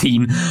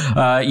 14.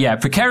 Yeah,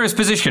 precarious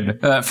position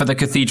for the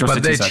Cathedral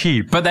City. But they're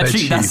cheap. But they're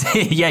cheap. That's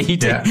it. Yeah, you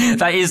do. Yeah.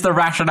 That is the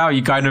rationale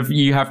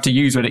you have to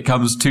use when it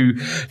comes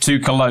to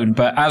Cologne.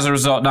 But as a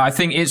result, no, I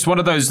think it's one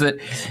of those that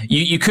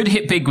you could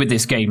hit big with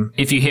this game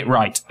if you hit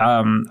right.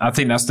 I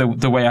think that's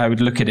the way I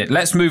would look at it.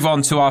 Let's move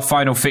on to our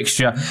final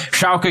fixture.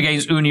 Schalke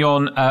against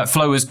Union.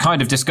 Flo has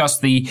kind of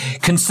discussed the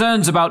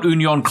concerns about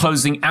Union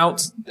closing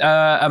out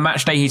a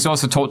match day. He's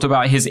also talked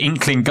about his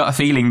inkling gut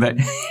feeling that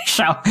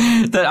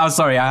I'm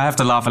sorry, I have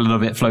to laugh a little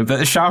bit, Flo, but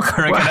the Schalke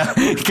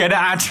are gonna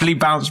actually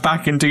bounce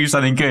back and do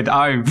something good.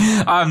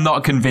 I'm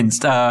not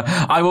convinced.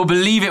 I will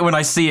believe it when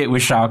I see it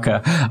with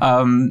Schalke.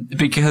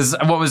 Because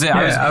what was it?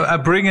 Yeah, I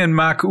bring in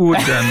Mark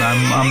Uth and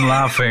I'm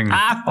laughing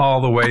all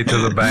the way to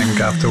the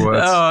bank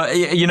afterwards.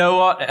 You know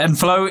what? And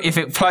Flo, if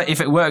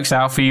it works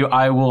out for you,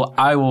 I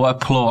will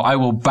applaud. I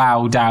will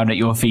bow down at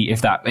your feet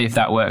if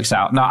that works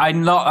out. Now,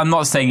 I'm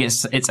not saying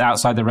it's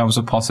outside the realms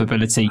of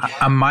possibility.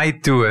 I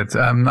might do it.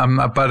 I'm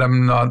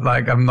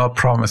not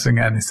promising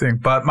anything.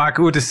 But Mark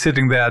Uth is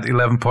sitting there at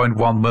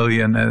 11.1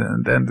 million,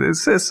 and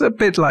it's a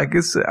bit like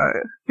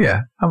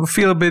yeah, I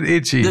feel a bit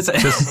itchy.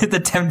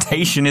 The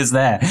temptation is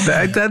there.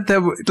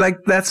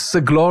 That's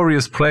a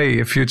glorious play.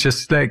 If you're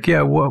just like,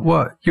 yeah,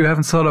 what? You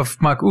haven't thought of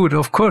Mark Uth?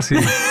 Of course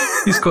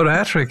he scored a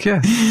hat-trick, yeah.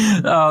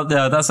 Oh,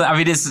 no,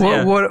 it's...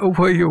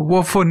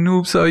 What for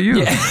noobs are you?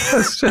 Yeah.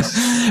 That's just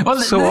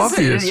so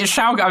obvious.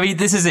 Schalke, I mean,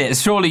 this is it.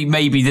 Surely,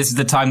 maybe this is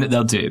the time that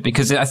they'll do it,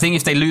 because I think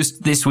if they lose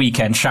this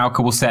weekend,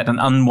 Schalke will set an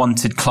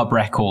unwanted club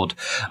record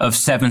of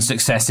 7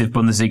 successive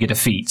Bundesliga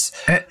defeats.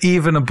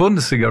 Even a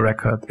Bundesliga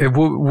record. It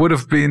would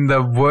have been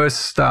the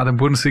worst start in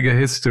Bundesliga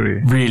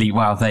history. Really?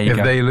 Wow, there you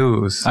go. If they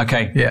lose.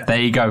 Okay, yeah. There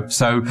you go.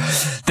 So,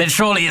 then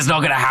surely it's not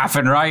going to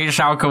happen, right?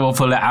 Schalke will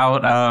pull it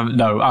out.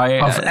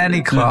 Of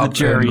any club. The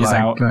jury is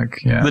out.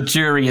 The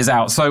jury is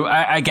out. So,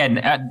 again,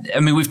 I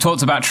mean, we've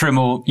talked about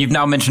Trimmel. You've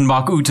now mentioned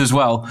Mark Uth as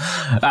well.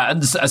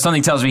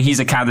 Something tells me he's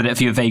a candidate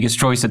for your Vegas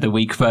choice of the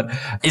week. But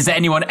is there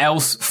anyone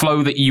else,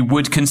 Flo, that you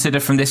would consider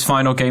from this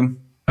final game?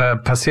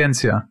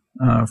 Paciencia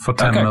for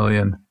 10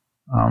 million.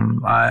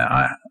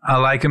 I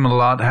like him a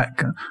lot.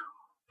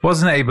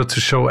 Wasn't able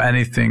to show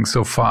anything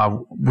so far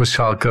with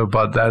Schalke,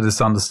 but that is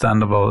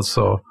understandable.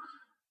 So,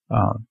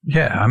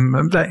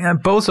 I'm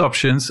both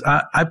options.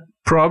 I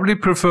probably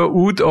prefer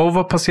Uth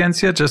over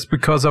Paciencia just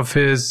because of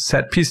his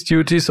set piece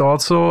duties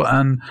also,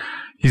 and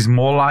he's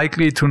more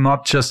likely to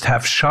not just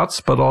have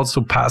shots but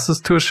also passes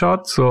to a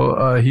shot.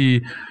 So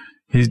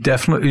he's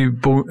definitely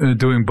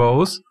doing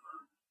both.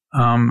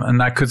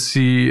 And I could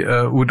see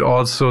Wood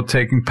also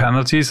taking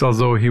penalties,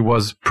 although he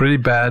was pretty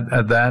bad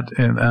at that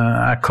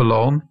at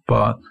Cologne.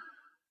 But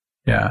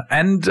yeah,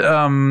 and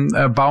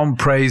Baum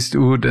praised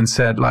Wood and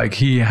said like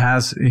he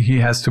has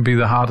to be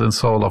the heart and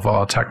soul of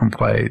our attack and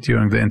play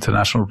during the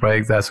international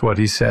break. That's what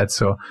he said.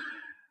 So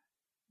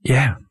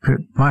yeah,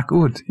 Mark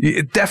Wood,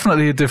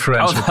 definitely a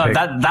differential pick.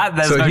 That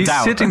there's so no he's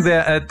doubt. sitting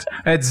there at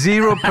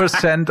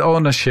 0%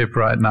 ownership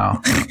right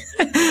now.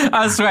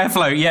 I swear,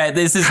 Flo. Yeah,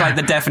 this is like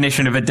the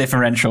definition of a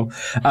differential.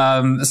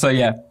 So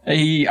yeah,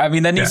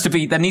 there needs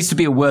to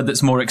be a word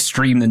that's more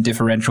extreme than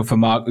differential for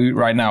Mark Oot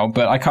right now,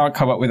 but I can't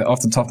come up with it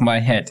off the top of my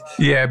head.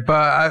 Yeah,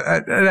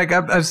 but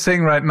I'm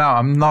saying right now,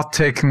 I'm not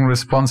taking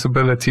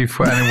responsibility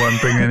for anyone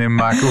bringing in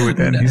Mark Oot,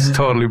 and he's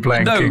totally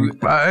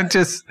blanking.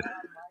 No.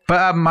 But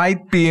I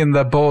might be in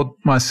the boat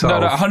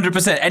myself. No,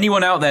 100%.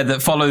 Anyone out there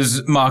that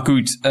follows Mark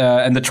Oot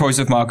and the choice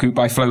of Mark Oot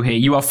by Flo here,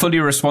 you are fully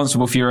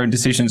responsible for your own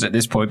decisions at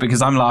this point,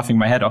 because I'm laughing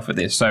my head off at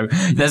this. So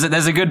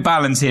there's a good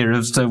balance here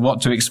as to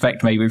what to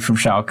expect maybe from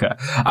Schalke.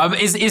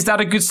 Is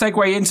that a good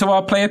segue into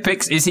our player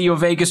picks? Is he your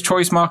Vegas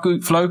choice, Mark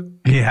Oot, Flo?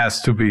 He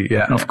has to be,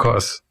 yeah, of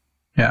course.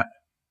 Yeah.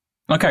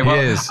 Okay,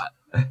 well,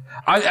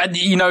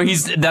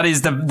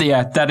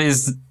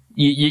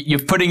 You're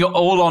putting it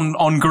all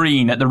on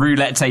green at the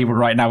roulette table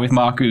right now with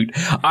Mark Oot.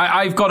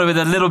 I've gone with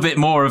a little bit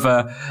more of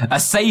a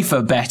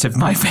safer bet of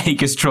my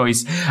Vegas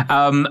choice.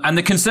 And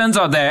the concerns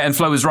are there, and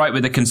Flo is right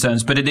with the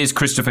concerns, but it is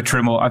Christopher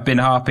Trimmel. I've been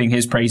harping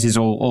his praises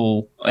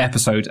all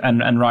episode,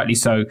 and rightly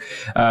so,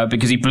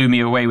 because he blew me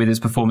away with his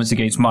performance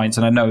against Mainz,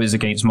 and I know it was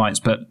against Mainz,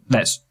 but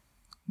let's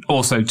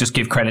also just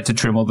give credit to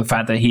Trimmel, the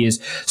fact that he is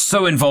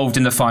so involved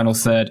in the final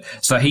third.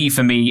 So he,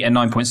 for me, at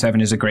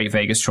 9.7 is a great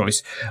Vegas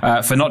choice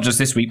for not just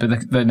this week,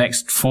 but the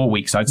next 4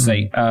 weeks, I'd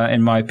say,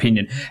 in my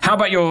opinion. How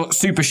about your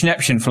Super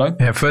Schnäppchen, Flo?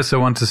 Yeah, first I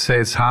want to say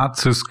it's hard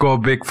to score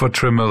big for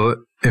Trimmel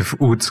if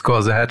Oud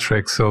scores a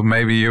hat-trick, so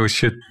maybe you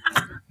should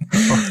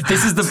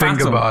This is the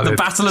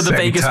battle of the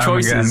Vegas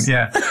choices.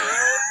 Again.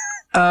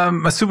 Yeah.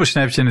 My Super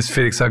Schnäppchen is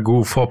Felix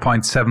Agu,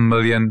 4.7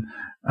 million,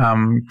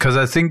 because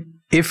I think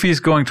if he's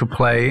going to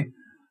play,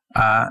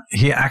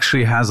 he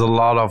actually has a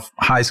lot of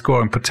high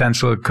scoring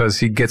potential because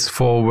he gets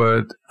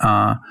forward.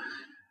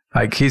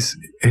 Like his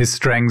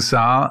strengths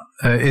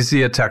is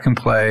the attack and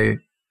play.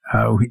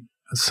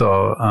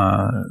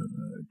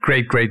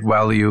 Great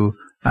value,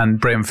 and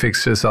Bremen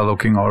fixtures are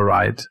looking all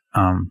right.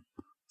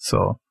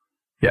 So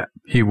yeah,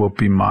 he will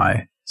be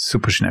my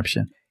Super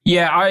Schnäppchen.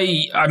 Yeah,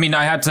 I mean,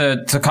 I had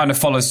to kind of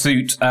follow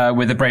suit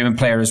with a Bremen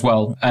player as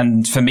well,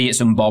 and for me,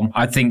 it's Mbom.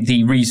 I think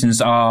the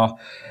reasons are.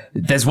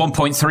 There's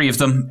 1.3 of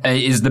them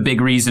is the big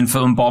reason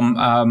for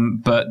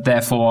Mbom, but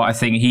therefore I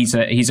think he's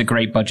a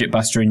great budget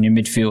buster in your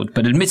midfield.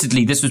 But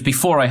admittedly, this was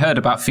before I heard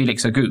about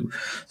Felix Agu.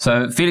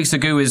 So Felix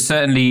Agu is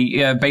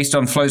certainly, based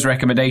on Flo's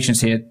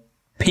recommendations here,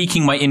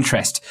 piquing my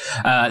interest,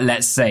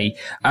 let's say.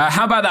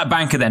 How about that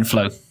banker then,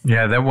 Flo?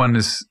 Yeah, that one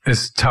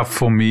is tough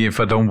for me if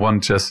I don't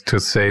want just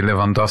to say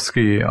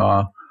Lewandowski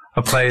or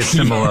a player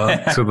similar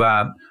to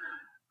that.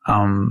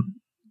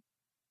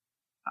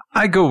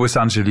 I go with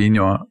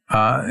Angelino,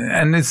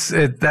 and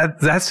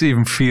that's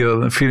even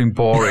feeling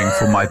boring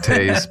for my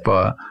taste,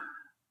 but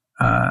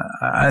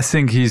I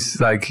think he's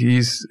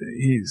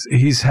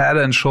head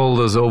and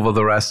shoulders over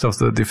the rest of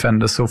the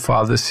defenders so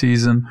far this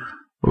season,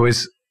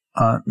 with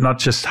not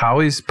just how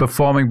he's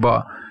performing,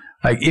 but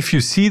like if you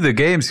see the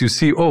games, you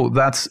see,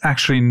 that's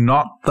actually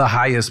not the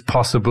highest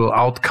possible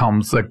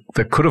outcomes that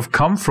could have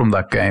come from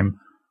that game.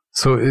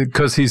 So,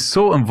 because he's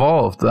so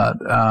involved that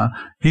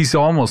he's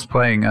almost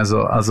playing as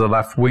a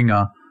left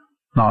winger,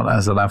 not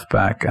as a left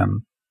back.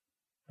 And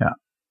yeah,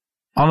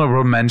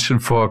 honorable mention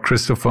for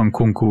Christopher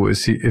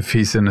Nkunku if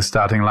he's in the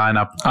starting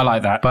lineup. I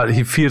like that, but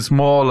he feels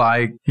more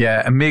like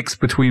a mix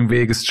between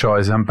Vegas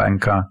choice and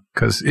banker.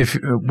 Because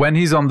when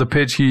he's on the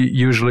pitch, he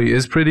usually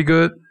is pretty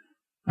good,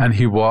 and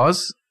he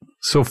was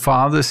so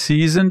far this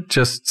season,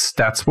 just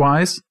stats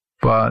wise.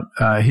 But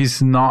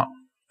he's not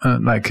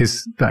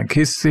his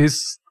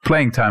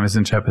playing time is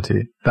in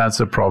jeopardy. That's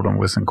a problem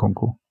with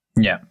Nkunku.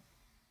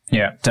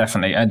 Yeah,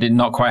 definitely. And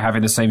not quite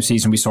having the same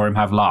season we saw him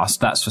have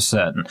last, that's for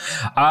certain.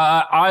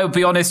 I'll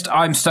be honest,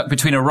 I'm stuck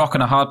between a rock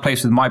and a hard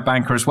place with my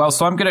banker as well,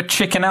 so I'm going to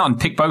chicken out and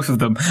pick both of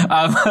them.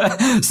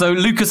 So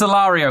Lucas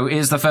Alario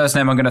is the first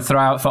name I'm going to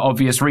throw out for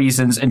obvious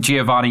reasons, and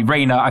Giovanni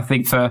Reina, I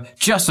think for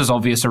just as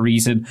obvious a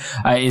reason,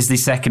 is the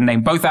second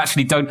name. Both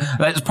actually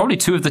that's probably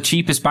two of the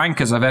cheapest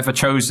bankers I've ever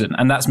chosen,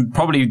 and that's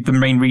probably the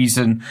main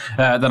reason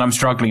that I'm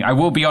struggling. I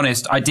will be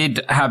honest, I did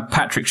have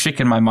Patrick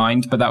Schick in my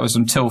mind, but that was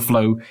until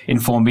Flo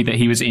informed me that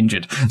he was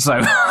injured. So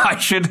I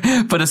should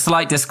put a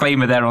slight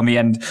disclaimer there on the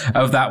end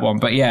of that one.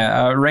 But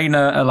yeah,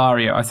 Reina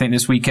Alario, I think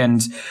this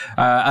weekend,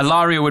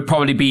 Alario would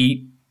probably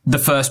be the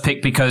first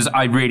pick because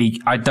I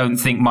don't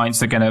think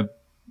Mainz are going to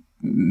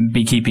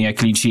be keeping a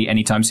clean sheet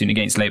anytime soon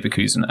against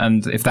Leverkusen.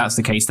 And if that's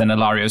the case, then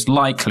Ilario's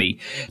likely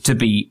to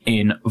be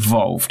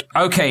involved.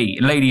 Okay,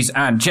 ladies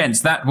and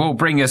gents, that will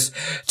bring us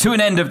to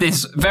an end of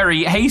this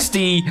very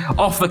hasty,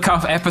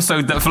 off-the-cuff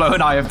episode that Flo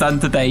and I have done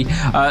today,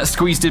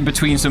 squeezed in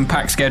between some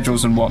packed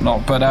schedules and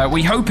whatnot. But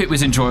we hope it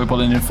was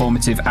enjoyable and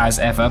informative as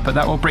ever. But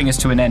that will bring us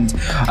to an end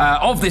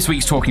of this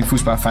week's Talking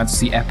Fußball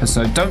Fantasy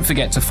episode. Don't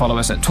forget to follow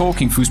us at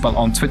Talking Fußball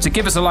on Twitter.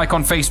 Give us a like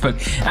on Facebook.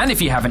 And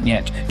if you haven't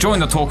yet, join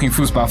the Talking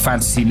Fußball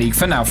Fantasy League.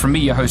 For now, from me,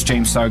 your host,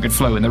 James Sargent,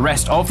 Flo, and the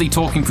rest of the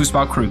Talking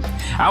Fußball crew.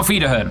 Auf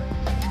Wiederhören.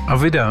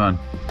 Auf Wiederhören.